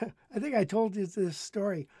 I think I told you this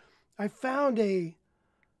story. I found a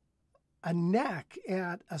neck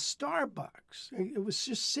at a Starbucks. It was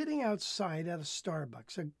just sitting outside at a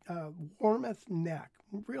Starbucks, a Warmouth neck,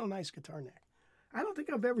 real nice guitar neck. I don't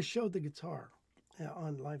think I've ever showed the guitar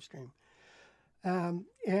on Livestream. And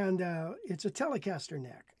it's a Telecaster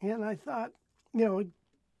neck. And I thought, you know,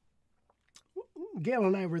 Gail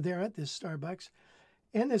and I were there at this Starbucks,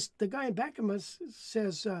 and the guy in back of us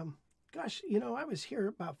says, gosh, you know, I was here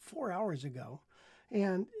about 4 hours ago,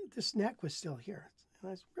 and this neck was still here.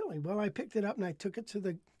 And I said, really? Well, I picked it up, and I took it to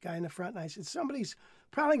the guy in the front, and I said, somebody's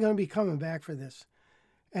probably going to be coming back for this.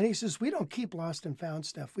 And he says, we don't keep lost and found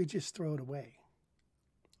stuff. We just throw it away.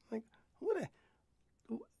 Like, who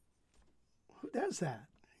does that?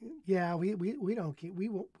 Yeah, we don't keep, we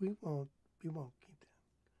won't keep that.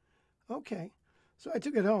 Okay. So I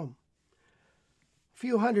took it home. A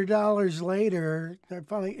few $100 later, I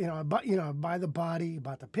finally, you know, I buy the body,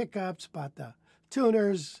 bought the pickups, bought the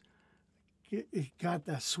tuners, got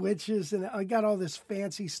the switches, and I got all this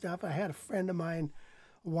fancy stuff. I had a friend of mine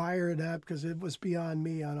wire it up because it was beyond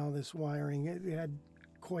me on all this wiring. It had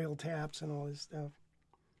coil taps and all this stuff.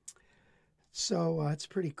 So it's a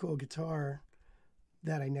pretty cool guitar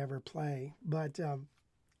that I never play. But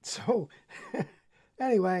so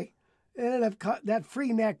anyway, it ended up that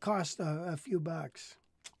free neck cost a few bucks.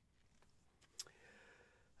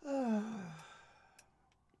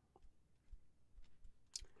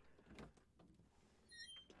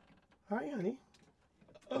 Hi, honey.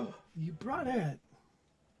 Oh, you brought it.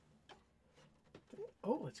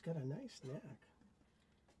 Oh, it's got a nice neck.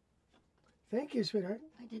 Thank you, sweetheart.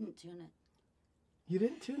 I didn't tune it. You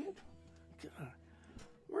didn't tune it? God.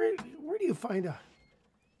 Where do you find a...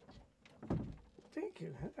 Thank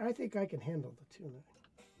you. I think I can handle the tuning.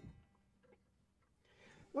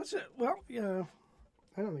 What's it? Well, yeah.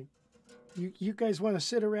 I don't know. You guys want to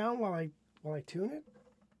sit around while I tune it?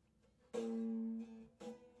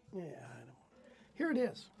 Yeah, I don't. Here it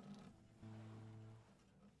is.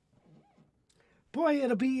 Boy,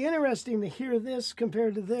 it'll be interesting to hear this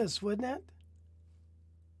compared to this, wouldn't it?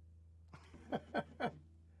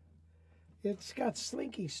 It's got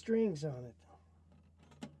slinky strings on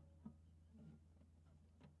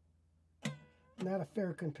it. Not a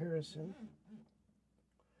fair comparison.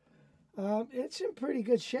 It's in pretty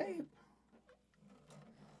good shape.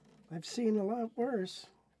 I've seen a lot worse.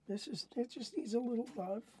 It just needs a little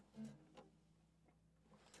love.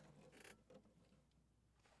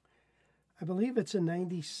 I believe it's a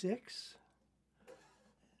 96.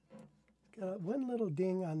 Got one little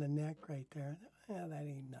ding on the neck right there. Yeah, that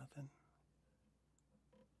ain't nothing.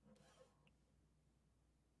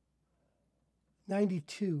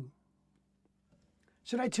 92.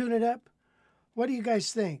 Should I tune it up? What do you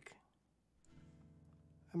guys think?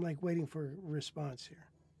 I'm like waiting for a response here.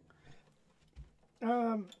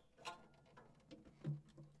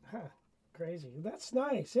 Crazy. That's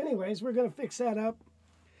nice. Anyways, we're going to fix that up.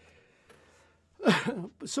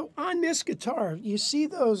 So on this guitar, you see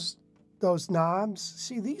those knobs?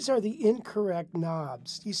 See, these are the incorrect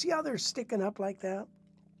knobs. You see how they're sticking up like that?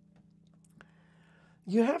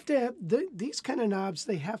 You have to have these kind of knobs.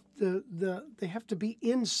 They have to be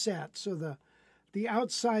inset, so the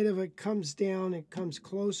outside of it comes down. It comes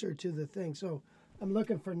closer to the thing. So I'm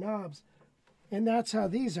looking for knobs, and that's how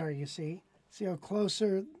these are. You see how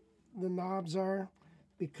closer the knobs are,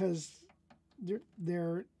 because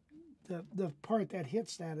they're the part that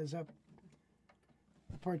hits that is up.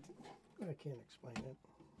 The part I can't explain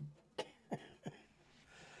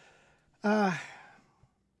it.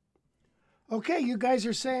 Okay, you guys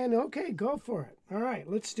are saying, okay, go for it. All right,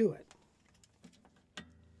 let's do it.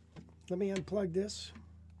 Let me unplug this.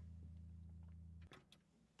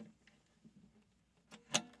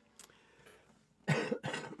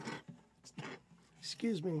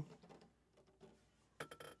 Excuse me.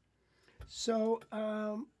 So,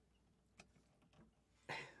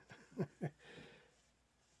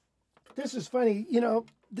 this is funny. You know,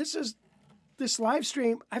 this live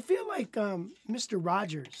stream. I feel like Mr.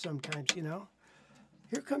 Rogers sometimes, you know.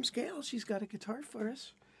 Here comes Gail. She's got a guitar for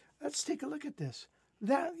us. Let's take a look at this.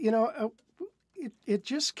 That, you know, it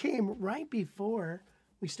just came right before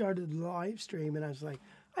we started the live stream, and I was like,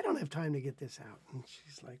 I don't have time to get this out. And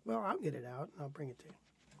she's like, well, I'll get it out, and I'll bring it to you.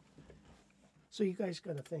 So you guys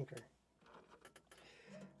got to thank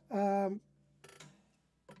her.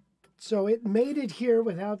 So it made it here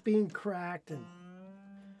without being cracked, and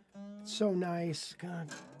so nice. God.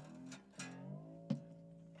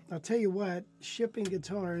 I'll tell you what, shipping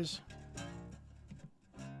guitars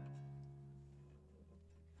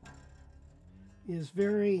is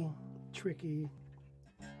very tricky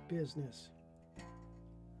business.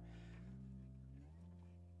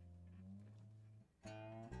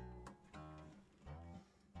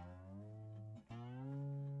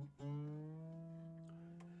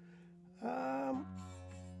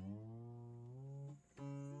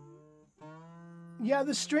 Yeah,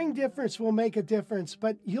 the string difference will make a difference,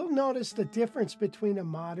 but you'll notice the difference between a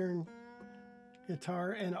modern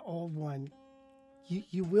guitar and an old one.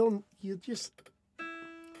 You just...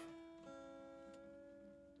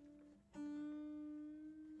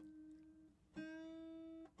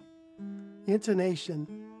 Intonation.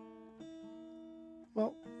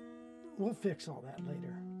 Well, we'll fix all that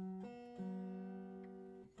later.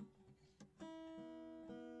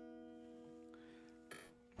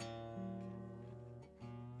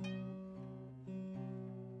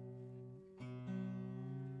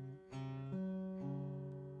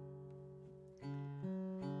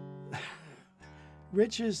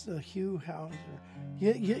 Rich is the Hugh Hauser.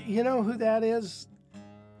 You know who that is?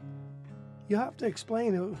 You have to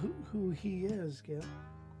explain who he is, Gil.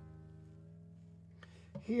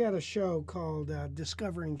 He had a show called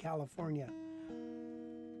Discovering California.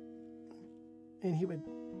 And he would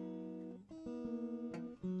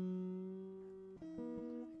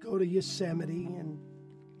go to Yosemite and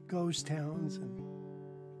ghost towns and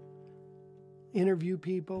interview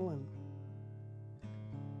people and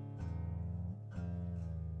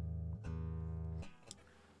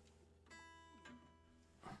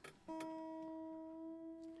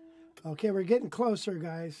okay, we're getting closer,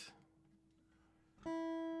 guys.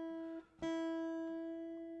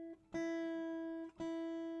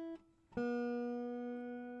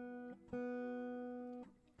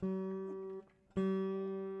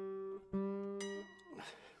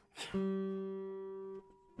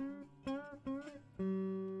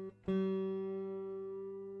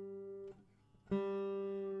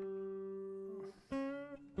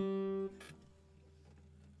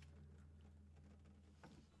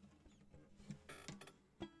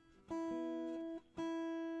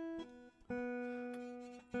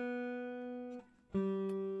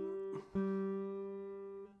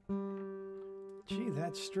 Gee,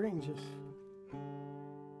 that string just...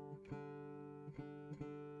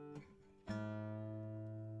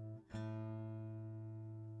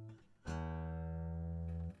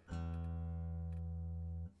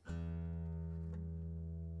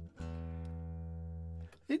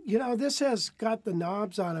 You know, this has got the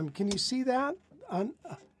knobs on them. Can you see that?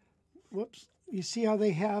 Whoops. You see how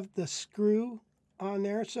they have the screw on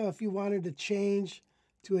there? So if you wanted to change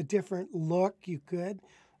to a different look, you could.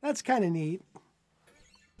 That's kind of neat.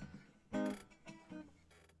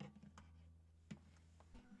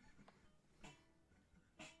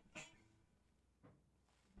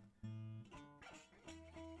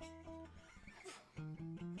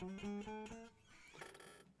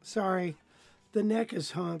 Sorry, the neck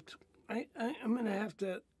is humped. I'm going to have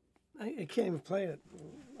to... I can't even play it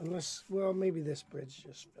unless... Well, maybe this bridge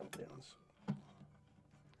just fell down. So.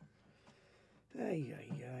 Ay,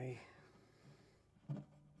 ay, ay.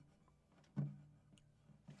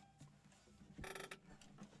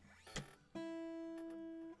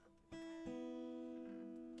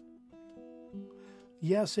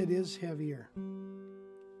 Yes, it is heavier.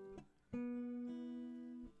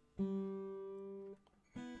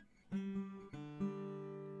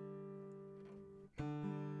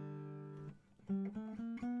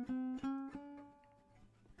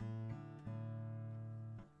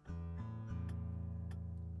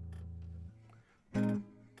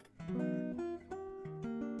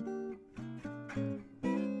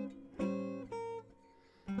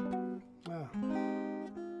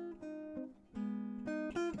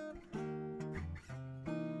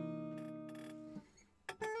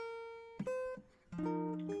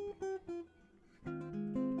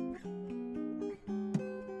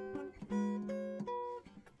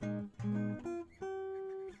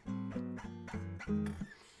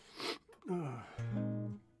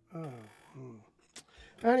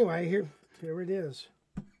 Anyway, here it is.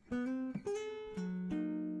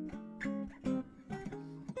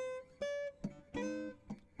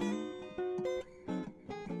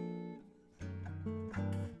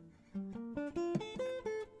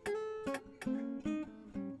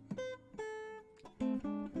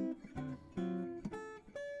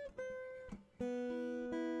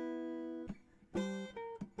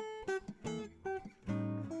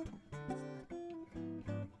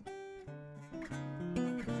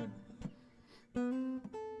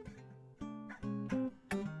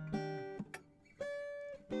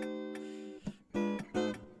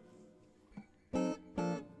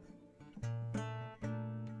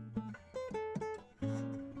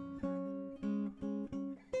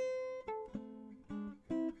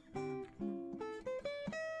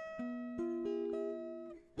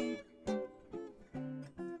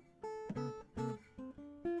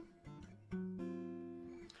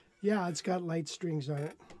 Yeah, it's got light strings on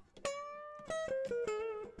it.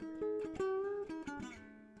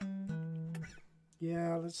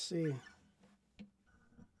 Yeah, let's see.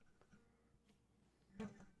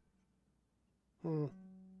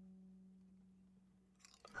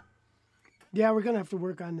 Yeah, we're going to have to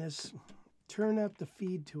work on this. Turn up the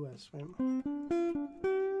feed to us.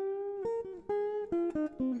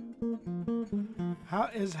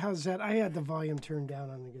 How's that? I had the volume turned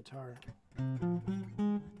down on the guitar.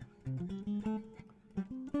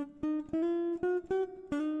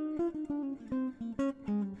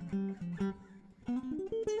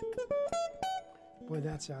 Boy,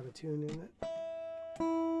 that's out of tune, isn't it?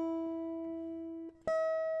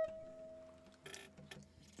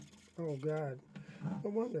 Oh, God. No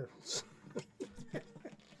wonder.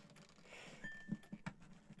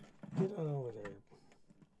 Get on over there.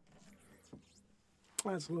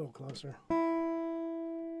 That's a little closer.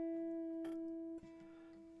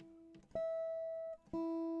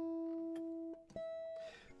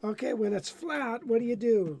 Okay, when it's flat, what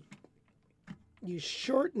do? You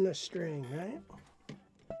shorten the string, right?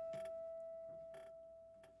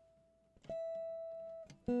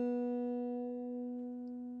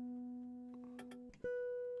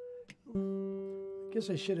 I guess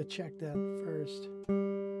I should have checked that first.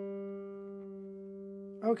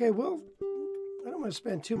 Okay, well, I don't want to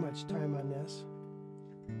spend too much time on this.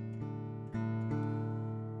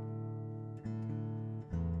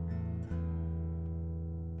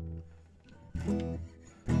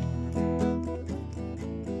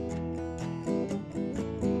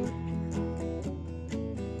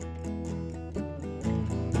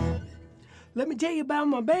 Let me tell you about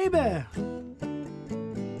my baby.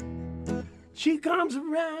 She comes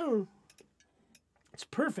around. It's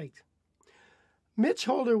perfect. Mitch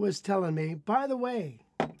Holder was telling me, by the way,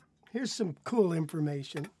 here's some cool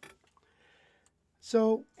information.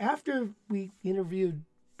 So after we interviewed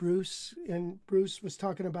Bruce, and Bruce was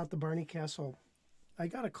talking about the Barney Kessel, I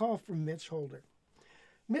got a call from Mitch Holder.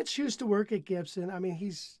 Mitch used to work at Gibson. I mean,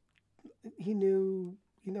 he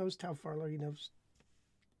knows Tal Farlow, he knows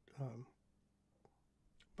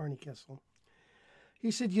Barney Kessel. He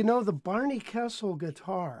said, you know, the Barney Kessel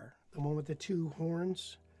guitar, the one with the two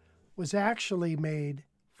horns, was actually made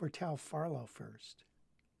for Tal Farlow first.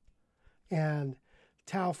 And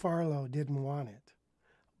Tal Farlow didn't want it.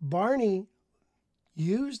 Barney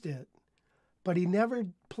used it, but he never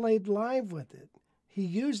played live with it. He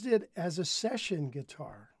used it as a session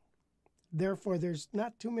guitar. Therefore, there's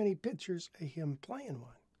not too many pictures of him playing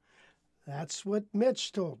one. That's what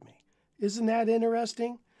Mitch told me. Isn't that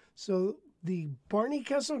interesting? So the Barney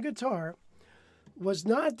Kessel guitar was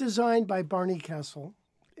not designed by Barney Kessel.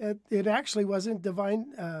 It actually wasn't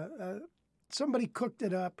designed. Somebody cooked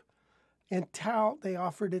it up, and they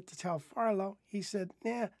offered it to Tal Farlow. He said,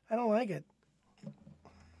 nah, I don't like it.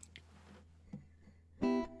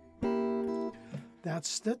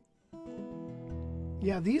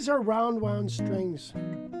 Yeah, these are round wound strings.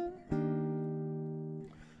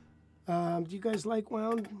 Do you guys like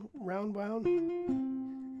round wound?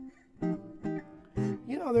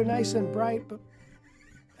 You know, they're nice and bright, but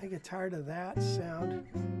I get tired of that sound.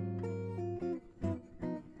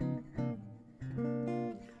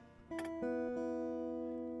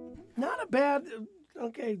 Not a bad,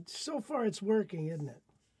 okay, so far it's working, isn't it?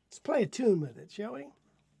 Let's play a tune with it, shall we?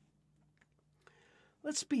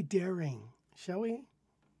 Let's be daring, shall we?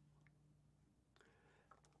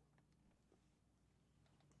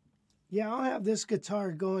 Yeah, I'll have this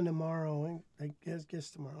guitar going tomorrow. I guess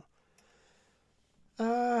tomorrow.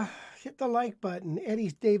 Hit the like button. Eddie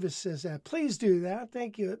Davis says that. Please do that.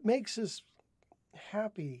 Thank you. It makes us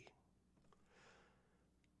happy.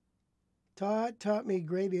 Todd taught me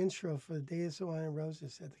great intro for the Days of Wine and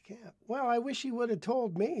Roses at the camp. Well, I wish he would have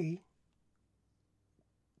told me.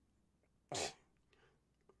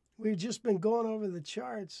 We've just been going over the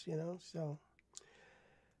charts, you know, so.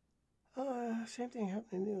 Same thing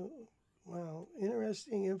happened to you. Wow,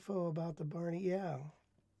 interesting info about the Barney, yeah.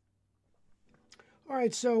 All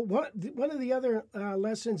right, so one of the other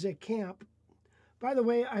lessons at camp, by the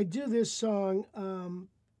way, I do this song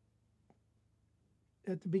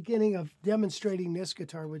at the beginning of demonstrating this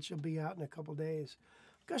guitar, which will be out in a couple days.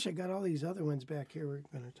 Gosh, I got all these other ones back here we're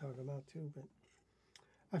going to talk about too, but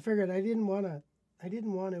I figured I didn't want to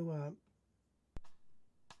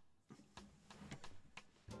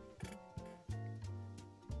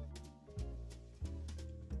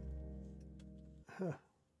huh.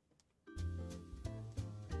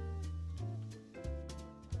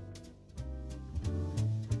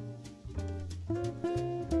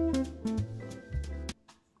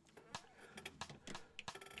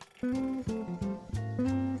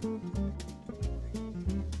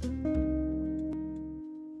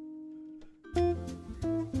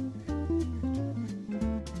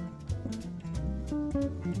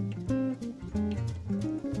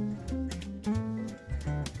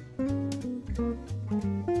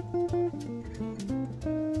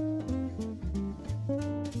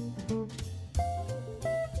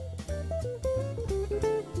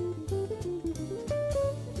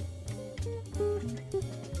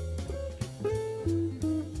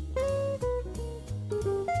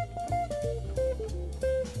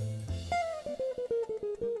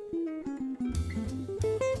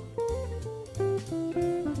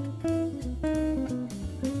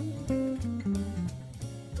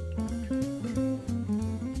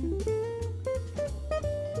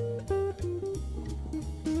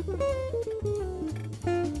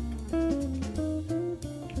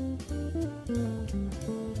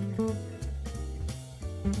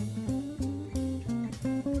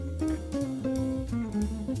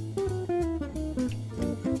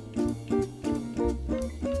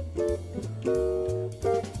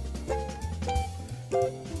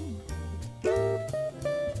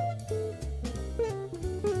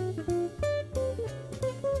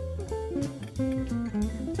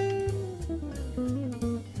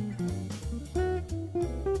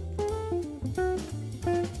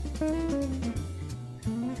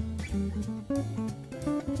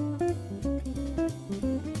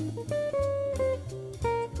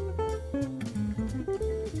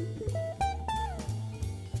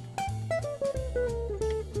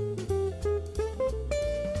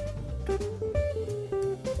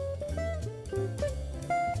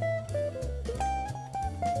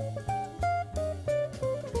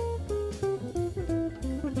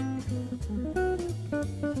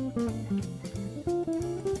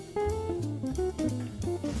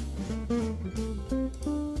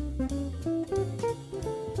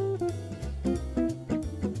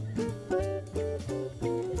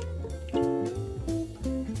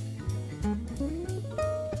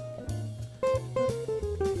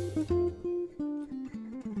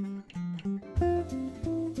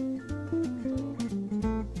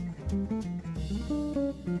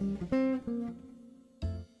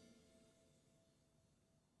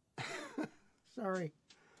 Sorry.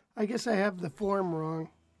 I guess I have the form wrong.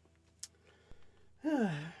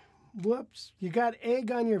 Whoops. You got egg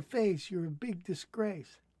on your face. You're a big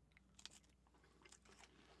disgrace.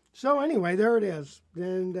 So anyway, there it is.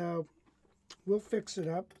 And we'll fix it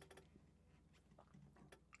up.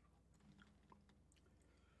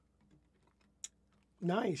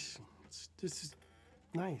 Nice. This is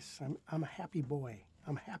nice. I'm a happy boy.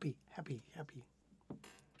 I'm happy.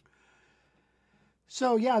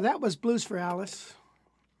 So yeah, that was Blues for Alice.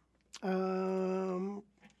 I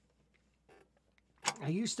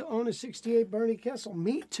used to own a '68 Barney Kessel.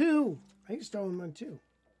 Me too. I used to own one too.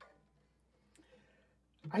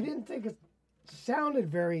 I didn't think it sounded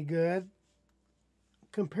very good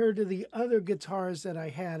compared to the other guitars that I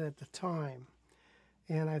had at the time.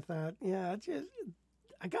 And I thought, yeah,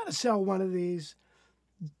 I got to sell one of these.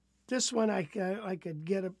 This one I could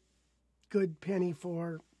get a good penny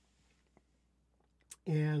for.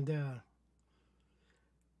 And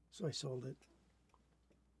so I sold it.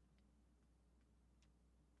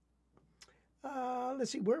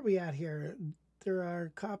 Let's see, where are we at here? There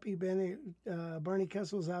are Barney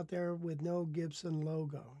Kessels out there with no Gibson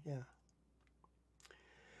logo. Yeah.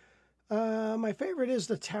 My favorite is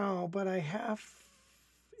the Towel, but I have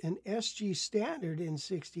an SG Standard in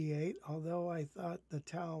 '68, although I thought the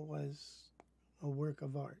Towel was a work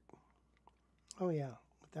of art. Oh yeah,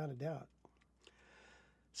 without a doubt.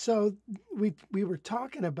 So we were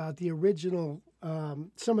talking about the original,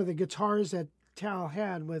 some of the guitars that Tal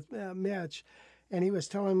had with Mitch, and he was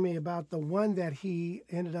telling me about the one that he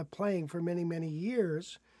ended up playing for many, many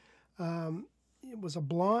years. It was a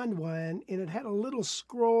blonde one, and it had a little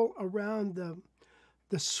scroll around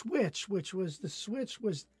the switch, which was the switch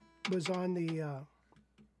was on the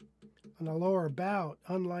lower bout,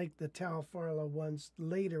 unlike the Tal Farlow ones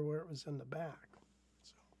later where it was in the back.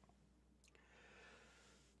 So.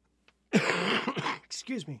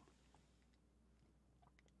 Excuse me.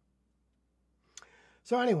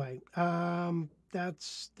 So anyway,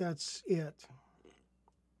 that's it.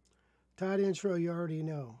 Todd intro, you already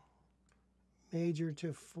know. Major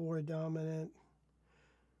to 4 dominant,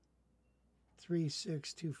 3,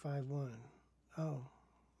 6, 2, 5, 1. Oh,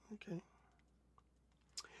 okay.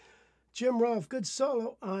 Jim Ruff, good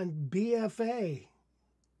solo on BFA.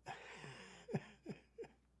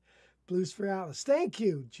 Blues for Alice. Thank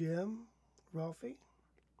you, Jim. Ralphie.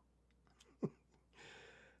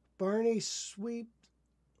 Barney sweep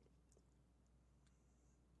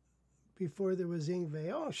before there was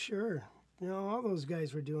Yngwie. Oh, sure. You know, all those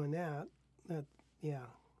guys were doing that. Yeah.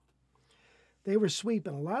 They were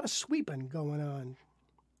sweeping. A lot of sweeping going on.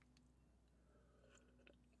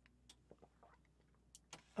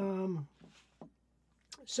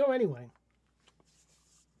 So anyway,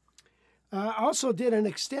 I also did an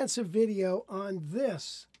extensive video on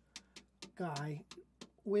this guy,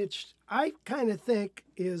 which I kind of think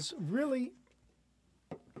is really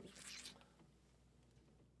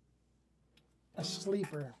a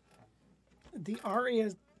sleeper. The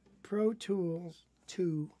Aria Pro Tools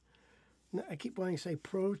 2. I keep wanting to say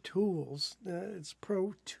Pro Tools. It's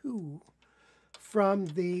Pro 2 from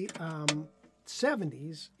the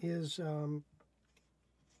 70s is a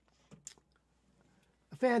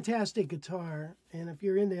fantastic guitar. And if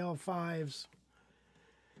you're into L5s,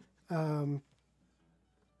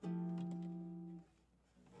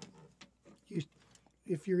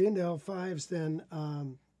 if you're into L5s, then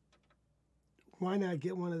why not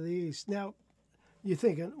get one of these? Now, you're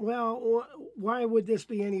thinking, well, why would this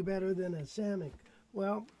be any better than a Samick?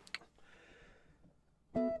 Well,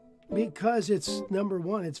 because it's, number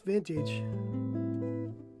one, it's vintage.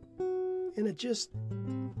 And it just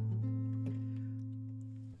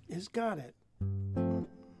has got it.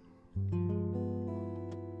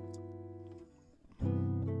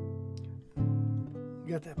 You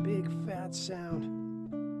got that big fat sound.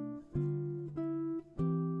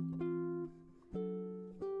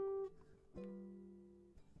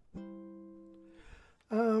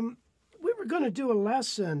 We were going to do a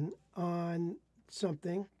lesson on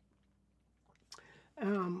something.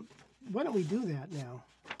 Why don't we do that now?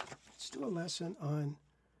 Let's do a lesson on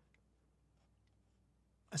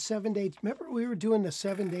a 7-day. Remember we were doing the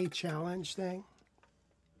 7-day challenge thing?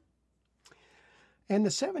 And the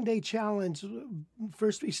 7-day challenge,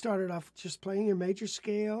 first we started off just playing your major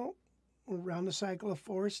scale around the cycle of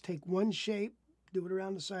force. Take one shape, do it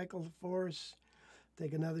around the cycle of force.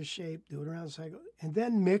 Take another shape, do it around the cycle. And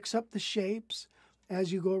then mix up the shapes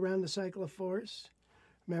as you go around the cycle of force.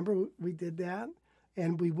 Remember we did that?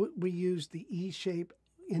 And we used the E shape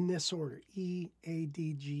in this order. E, A,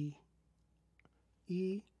 D, G.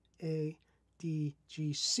 E, A, D,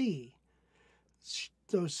 G, C.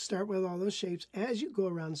 So start with all those shapes as you go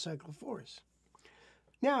around the cycle of force.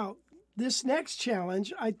 Now, this next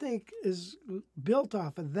challenge, I think, is built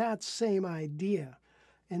off of that same idea.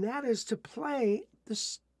 And that is to play the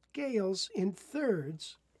scales in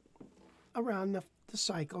thirds around the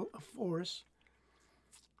cycle of force,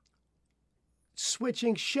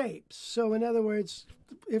 switching shapes. So in other words,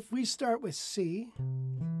 if we start with C,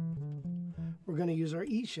 we're going to use our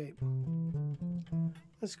E shape.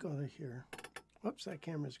 Let's go to here. Whoops, that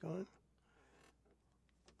camera's gone.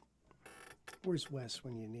 Where's Wes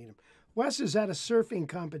when you need him? Wes is at a surfing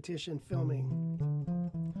competition filming.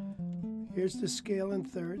 Here's the scale in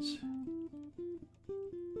thirds.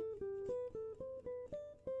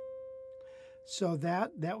 So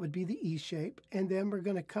that would be the E shape. And then we're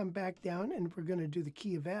going to come back down and we're going to do the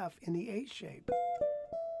key of F in the A shape.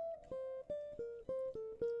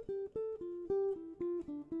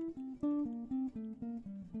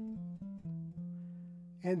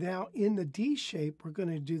 And now in the D shape, we're going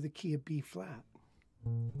to do the key of B flat.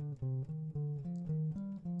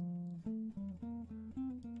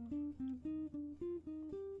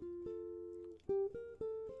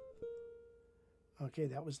 Okay,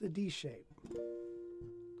 that was the D shape.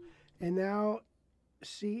 And now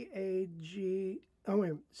C, A, G, oh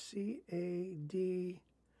wait, C, A, D,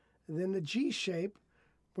 and then the G shape,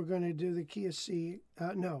 we're going to do the key of C.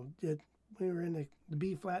 No, We were in the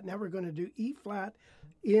B flat. Now we're going to do E flat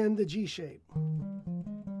in the G shape.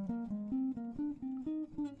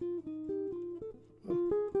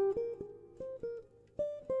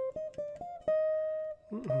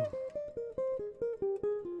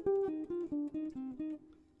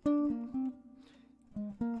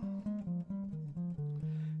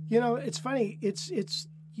 You know, it's funny.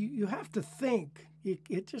 You have to think.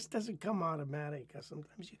 It just doesn't come automatic.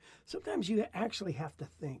 Sometimes you actually have to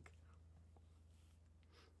think.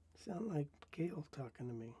 Sound like Gail talking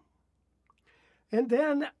to me. And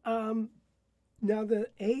then now the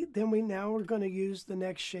A. Then we're going to use the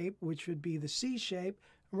next shape, which would be the C shape,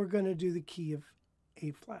 and we're going to do the key of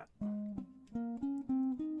A flat.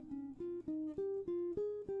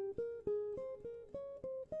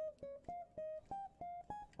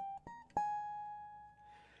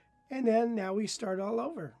 And then now we start all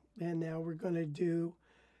over. And now we're going to do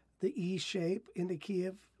the E shape in the key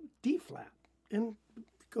of D flat. And it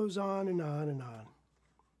goes on and on and on.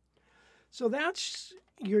 So that's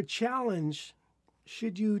your challenge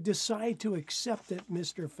should you decide to accept it,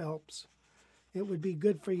 Mr. Phelps. It would be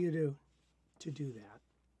good for you to do that.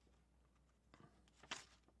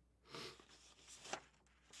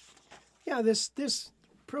 Yeah, this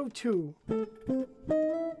Pro 2.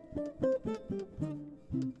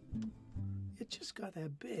 It just got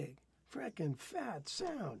that big, frickin' fat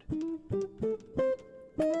sound.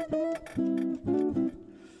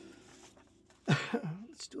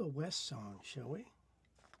 Let's do a West song, shall we?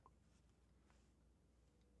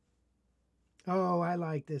 Oh, I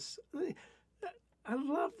like this. I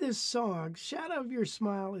love this song. Shadow of Your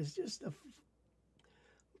Smile is just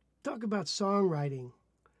talk about songwriting.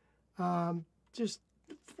 Just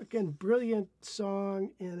a freaking brilliant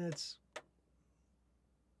song, and it's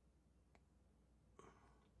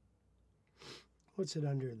what's it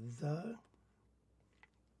under? The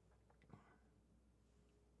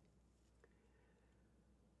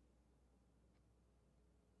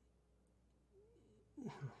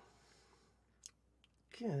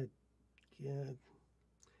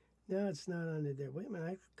no, it's not under there. Wait a minute,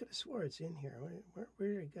 I could have swore it's in here.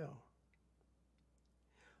 Where did it go?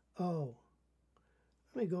 Oh,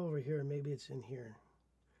 let me go over here. Maybe it's in here.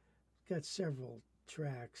 Got several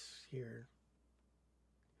tracks here.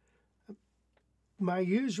 My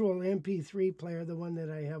usual MP3 player, the one that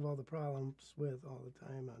I have all the problems with all the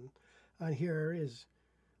time on here, is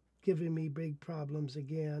giving me big problems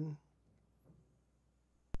again.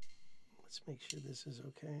 Let's make sure this is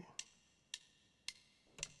okay.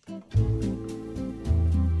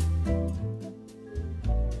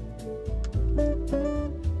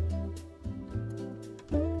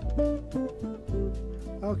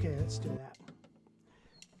 Okay, let's do that.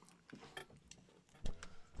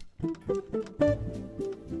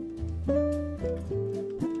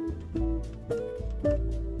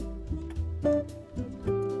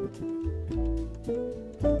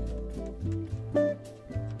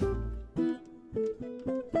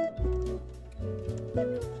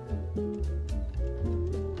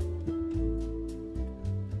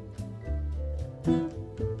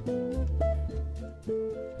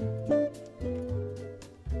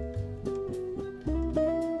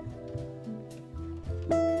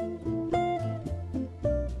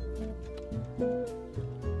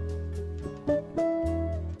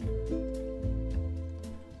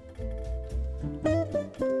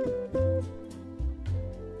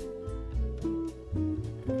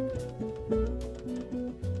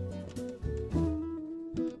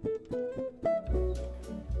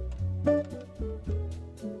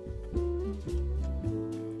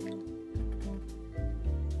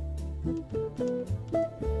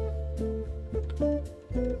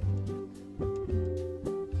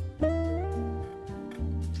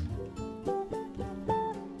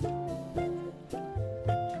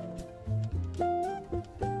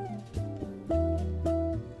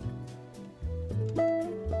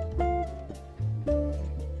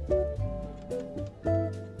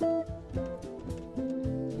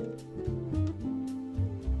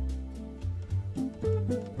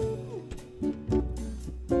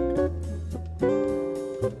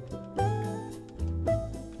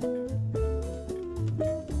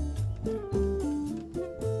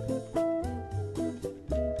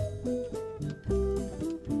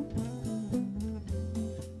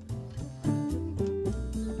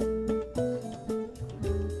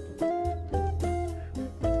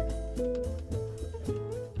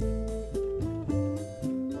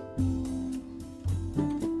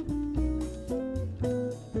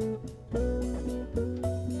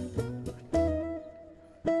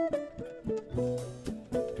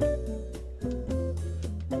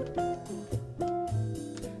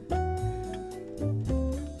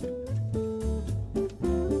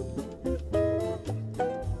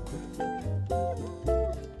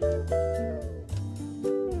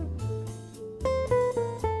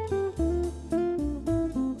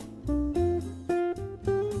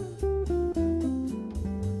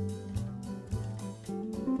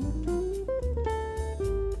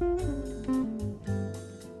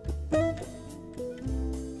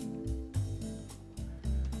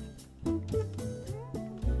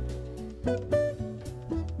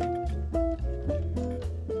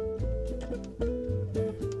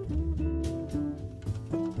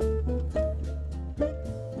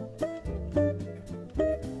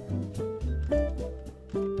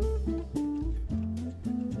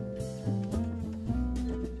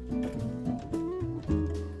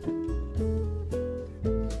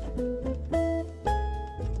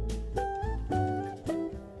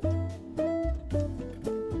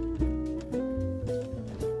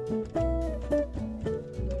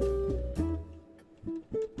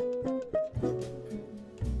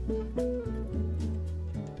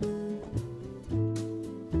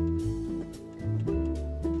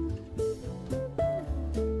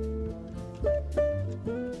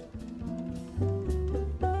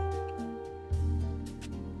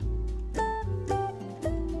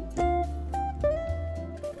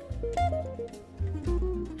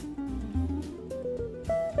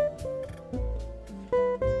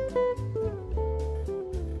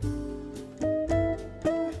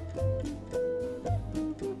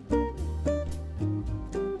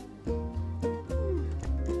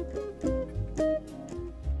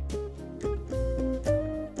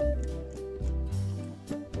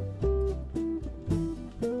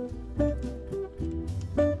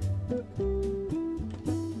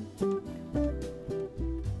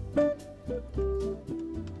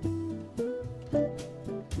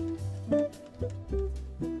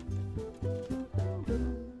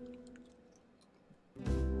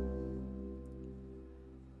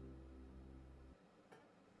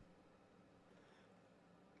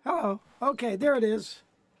 Hello. Okay, there it is.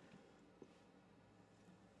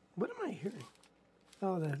 What am I hearing?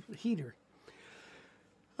 Oh, the heater.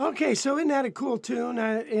 Okay, so isn't that a cool tune?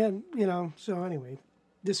 And, you know, so anyway,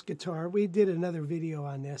 this guitar, we did another video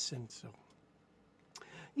on this, and so.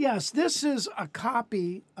 Yes, this is a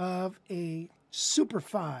copy of a Super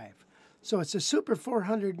 5. So it's a Super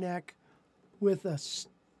 400 neck with a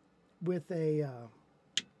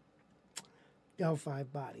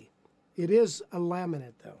L5 body. It is a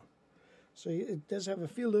laminate, though. So it does have a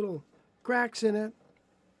few little cracks in it,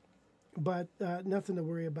 but nothing to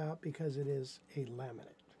worry about because it is a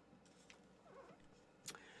laminate.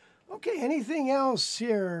 Okay, anything else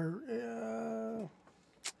here?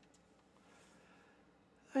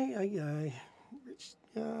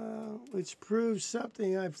 Which proves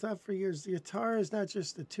something I've thought for years. The guitar is not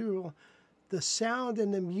just a tool. The sound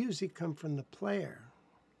and the music come from the player.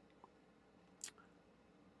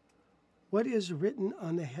 What is written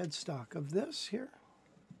on the headstock of this here?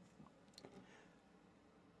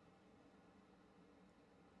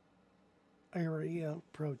 Area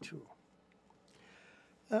Pro Tool.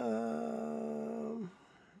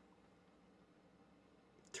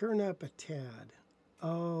 Turn up a tad.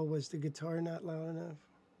 Oh, was the guitar not loud enough?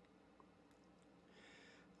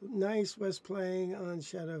 Nice was playing on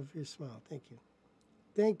Shadow of Your Smile. Thank you.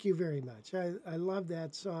 Thank you very much. I love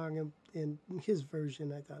that song, and his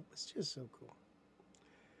version I thought was just so cool.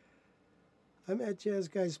 I met jazz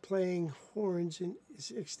guys playing horns in the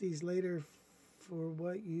 60s later. For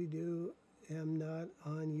what you do, am not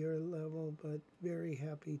on your level, but very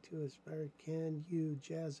happy to aspire. Can you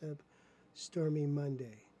jazz up Stormy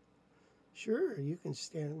Monday? Sure, you can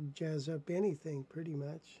jazz up anything pretty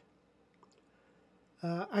much.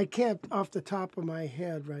 I can't off the top of my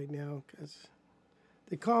head right now because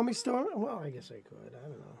they call me Storm. Well, I guess I could. I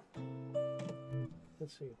don't know.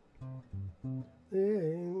 Let's see.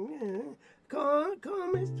 Call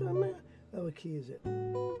me Stormy. Oh, what key is it?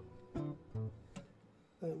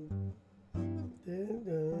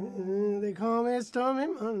 They call me Stormy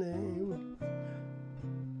Monday.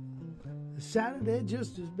 Saturday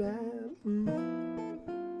just as bad.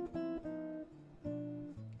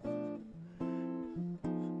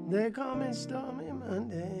 They call me Stormy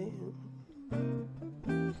Monday.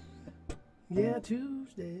 Yeah,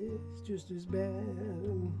 Tuesday's just as bad.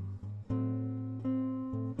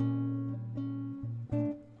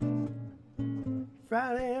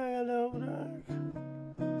 Friday I got over dark.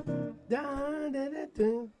 Dun, dun, dun,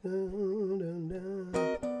 dun, dun, dun,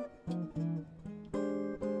 dun.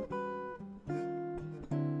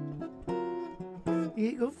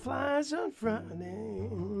 Eagle flies on Friday.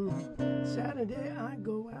 Saturday I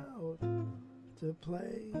go out to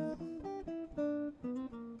play.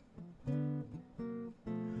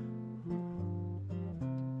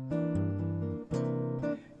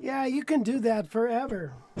 Yeah, you can do that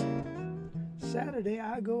forever. Saturday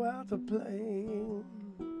I go out to play.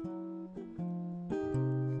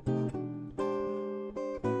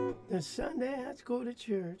 And Sunday I go to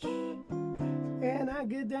church. And I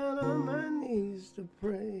get down on my knees to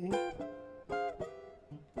pray.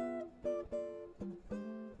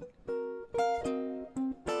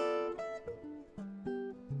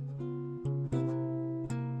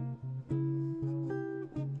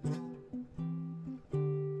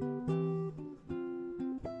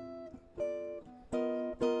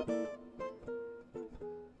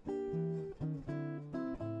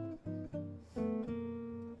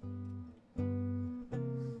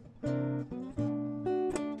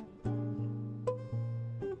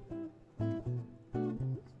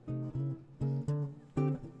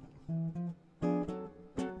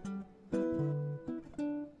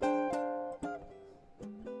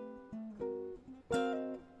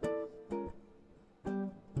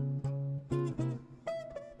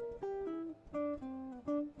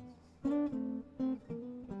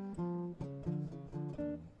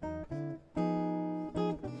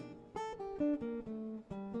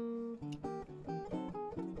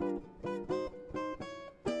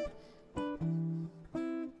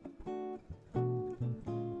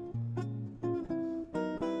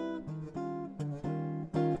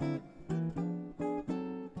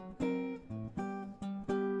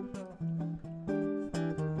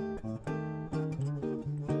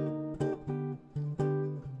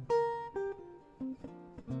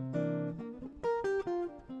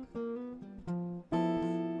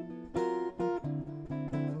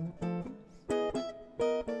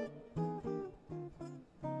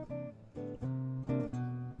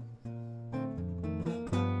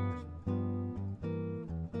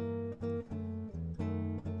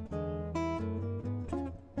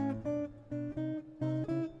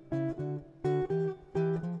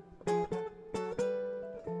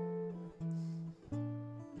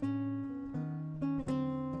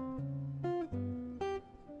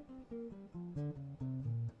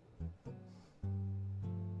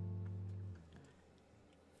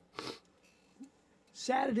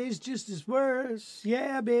 Saturday's just as worse.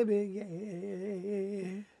 Yeah, baby.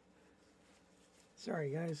 Yeah. Sorry,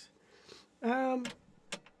 guys.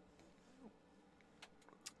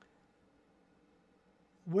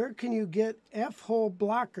 Where can you get F-hole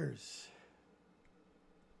blockers?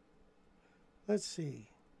 Let's see.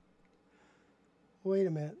 Wait a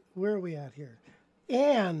minute. Where are we at here?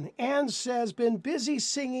 Ann says, been busy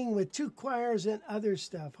singing with 2 choirs and other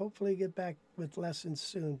stuff. Hopefully get back with lessons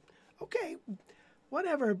soon. Okay,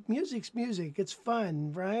 whatever. Music's music. It's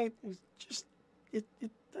fun, right? It's just,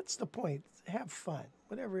 that's the point. Have fun,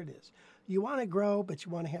 whatever it is. You want to grow, but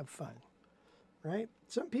you want to have fun, right?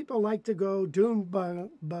 Some people like to go dune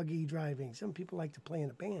buggy driving. Some people like to play in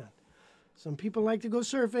a band. Some people like to go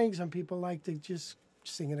surfing. Some people like to just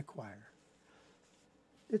sing in a choir.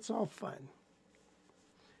 It's all fun.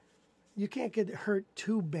 You can't get hurt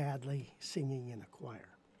too badly singing in a choir,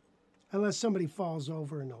 unless somebody falls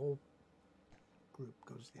over and the whole group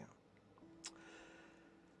goes down.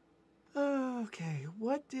 Okay,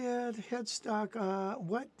 what did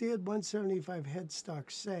 175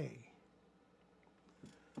 headstock say?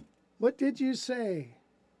 What did you say?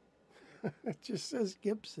 It just says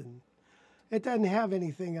Gibson. It doesn't have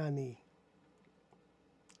anything on the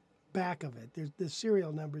back of it. The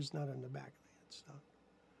serial number's not on the back of the headstock.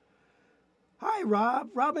 Hi,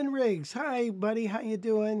 Robin Riggs. Hi, buddy. How you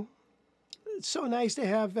doing? It's so nice to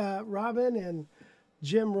have Robin and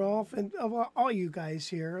Jim Rolfe and all you guys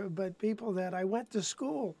here, but people that I went to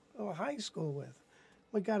school, high school with.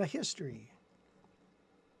 We got a history.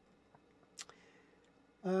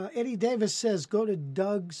 Eddie Davis says, go to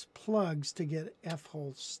Doug's Plugs to get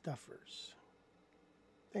F-hole stuffers.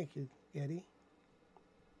 Thank you, Eddie.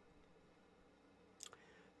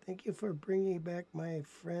 Thank you for bringing back my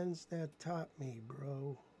friends that taught me,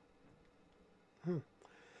 bro.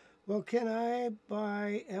 Well, can I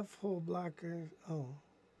buy F-hole blocker? Oh,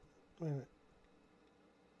 wait a minute.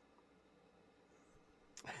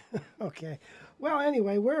 Okay. Well,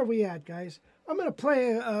 anyway, where are we at, guys? I'm going to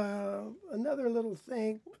play another little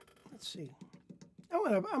thing. Let's see.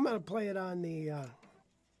 I'm gonna play it on the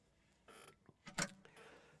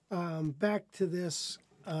back to this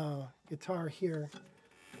guitar here,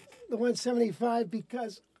 the 175,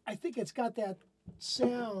 because I think it's got that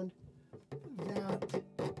sound that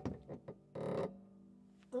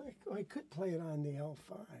I could play it on the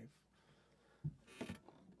L5.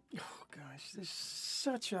 Oh gosh, this is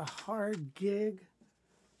such a hard gig,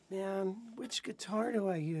 man. Which guitar do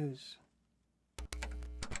I use?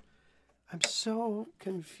 I'm so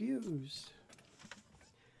confused.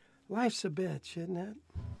 Life's a bitch, isn't it?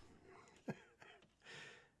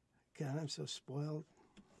 God, I'm so spoiled.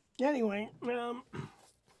 Anyway,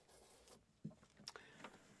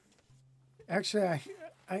 actually,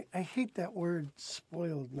 I hate that word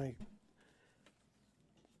spoiled.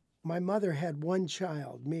 My mother had 1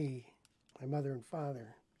 child, me, my mother and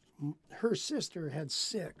father. Her sister had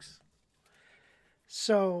 6.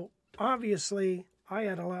 So obviously, I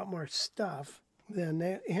had a lot more stuff than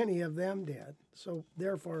any of them did. So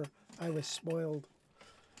therefore, I was spoiled.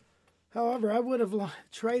 However, I would have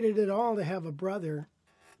traded it all to have a brother.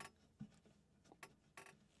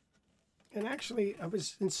 And actually, I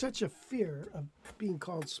was in such a fear of being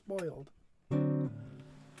called spoiled.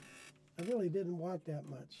 I really didn't want that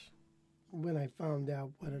much when I found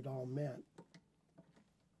out what it all meant.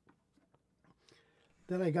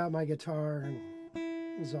 Then I got my guitar and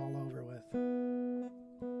it was all over with.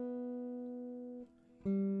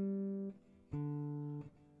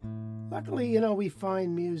 Luckily, you know, we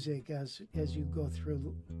find music as you go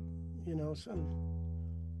through, you know, some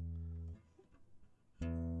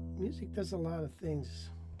music does a lot of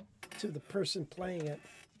things to the person playing it.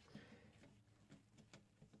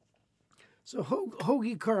 So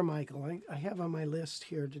Hoagie Carmichael, I have on my list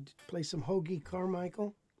here to play some Hoagie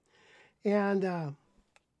Carmichael. And,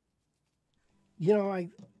 you know, I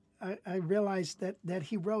realized that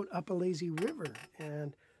he wrote Up a Lazy River.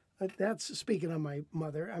 And that's, speaking of my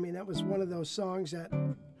mother, I mean, that was one of those songs that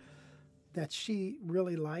she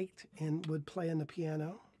really liked and would play on the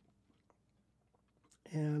piano.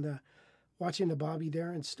 And watching the Bobby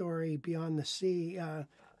Darin story, Beyond the Sea,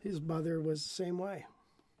 his mother was the same way.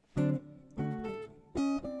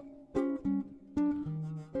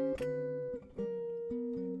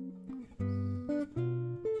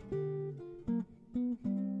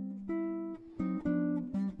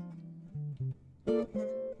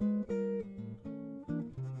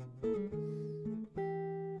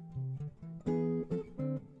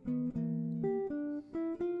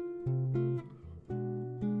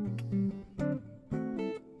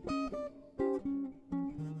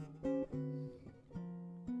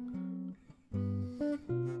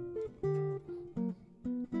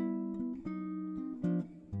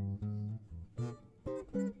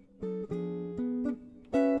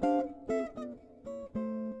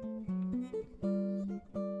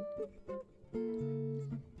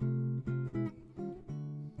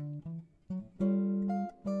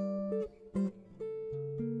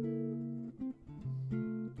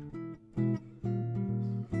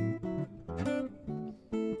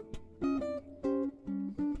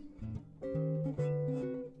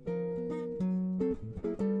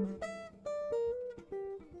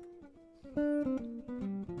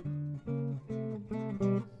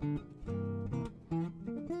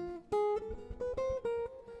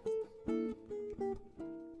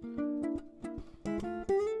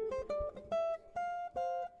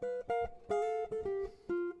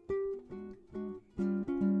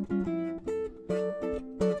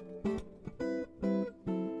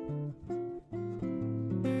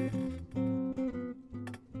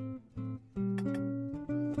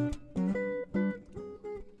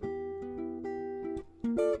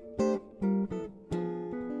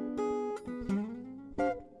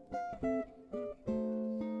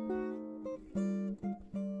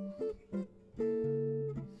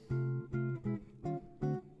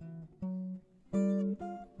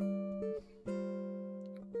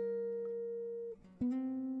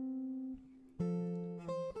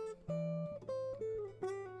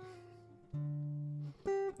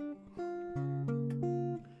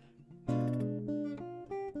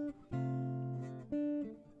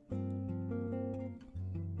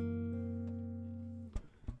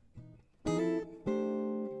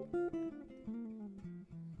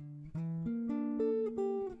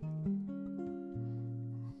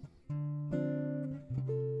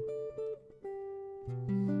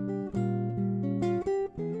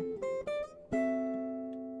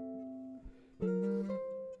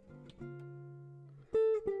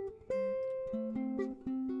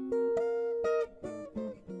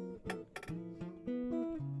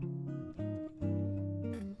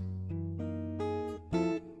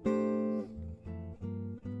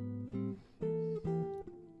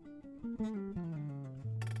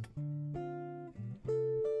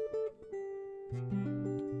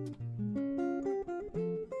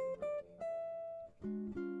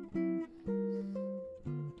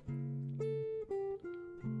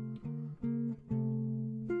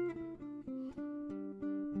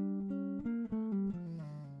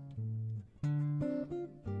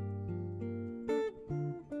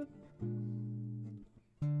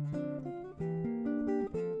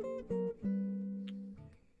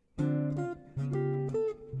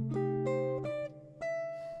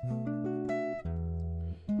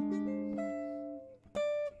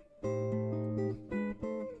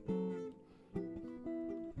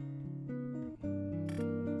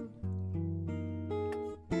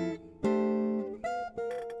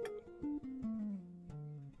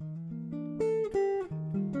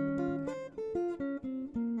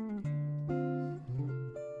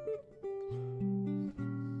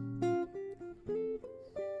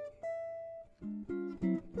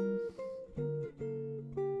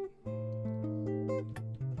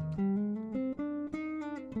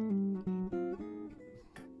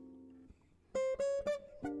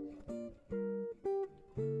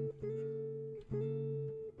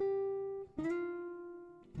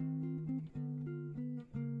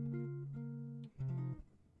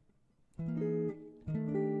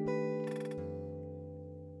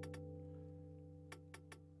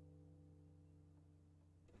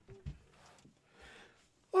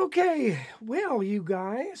 Okay, well, you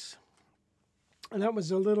guys, and that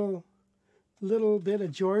was a little bit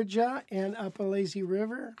of Georgia and up a lazy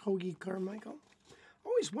river, Hoagie Carmichael.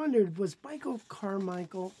 Always wondered, was Michael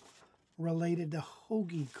Carmichael related to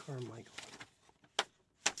Hoagie Carmichael?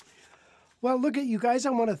 Well, look at you guys. I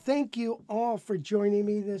want to thank you all for joining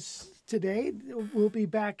me today. We'll be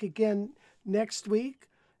back again next week,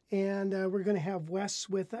 and we're going to have Wes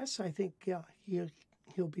with us. I think he'll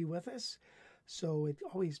be with us, so it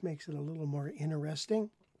always makes it a little more interesting.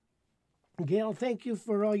 Gail, thank you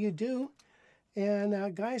for all you do.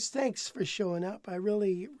 And guys, thanks for showing up. I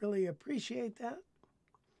really, really appreciate that.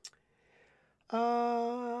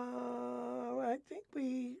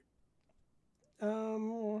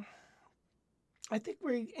 I think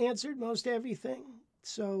we answered most everything.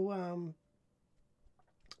 So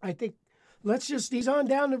I think let's just ease on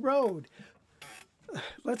down the road.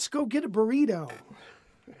 Let's go get a burrito.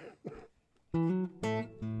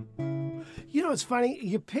 You know, it's funny.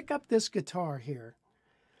 You pick up this guitar here.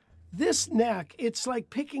 This neck, it's like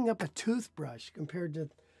picking up a toothbrush compared to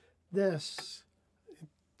this.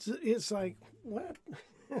 It's like, what?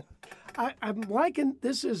 I'm liking,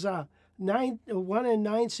 this is a 1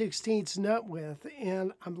 9/16 nut width,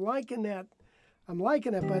 and I'm liking that. I'm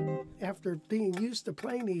liking it, but after being used to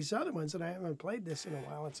playing these other ones, and I haven't played this in a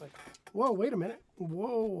while, it's like, whoa, wait a minute.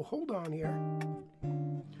 Whoa, hold on here.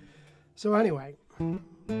 So anyway,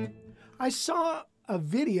 I saw a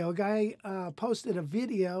video, a guy posted a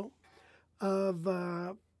video of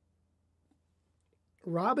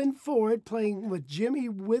Robin Ford playing with Jimmy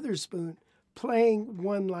Witherspoon, playing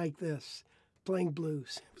one like this, playing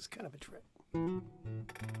blues. It was kind of a trip.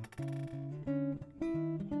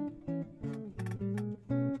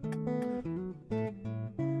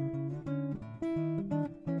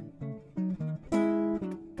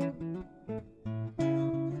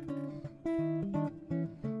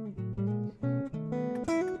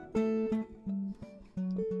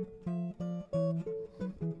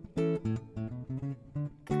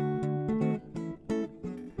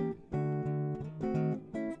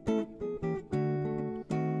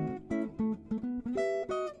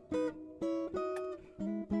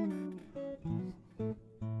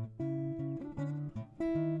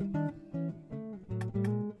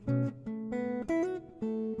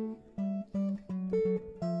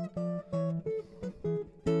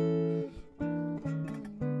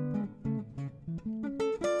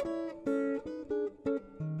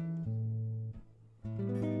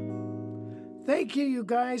 Thank you, you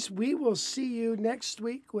guys. We will see you next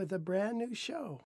week with a brand new show.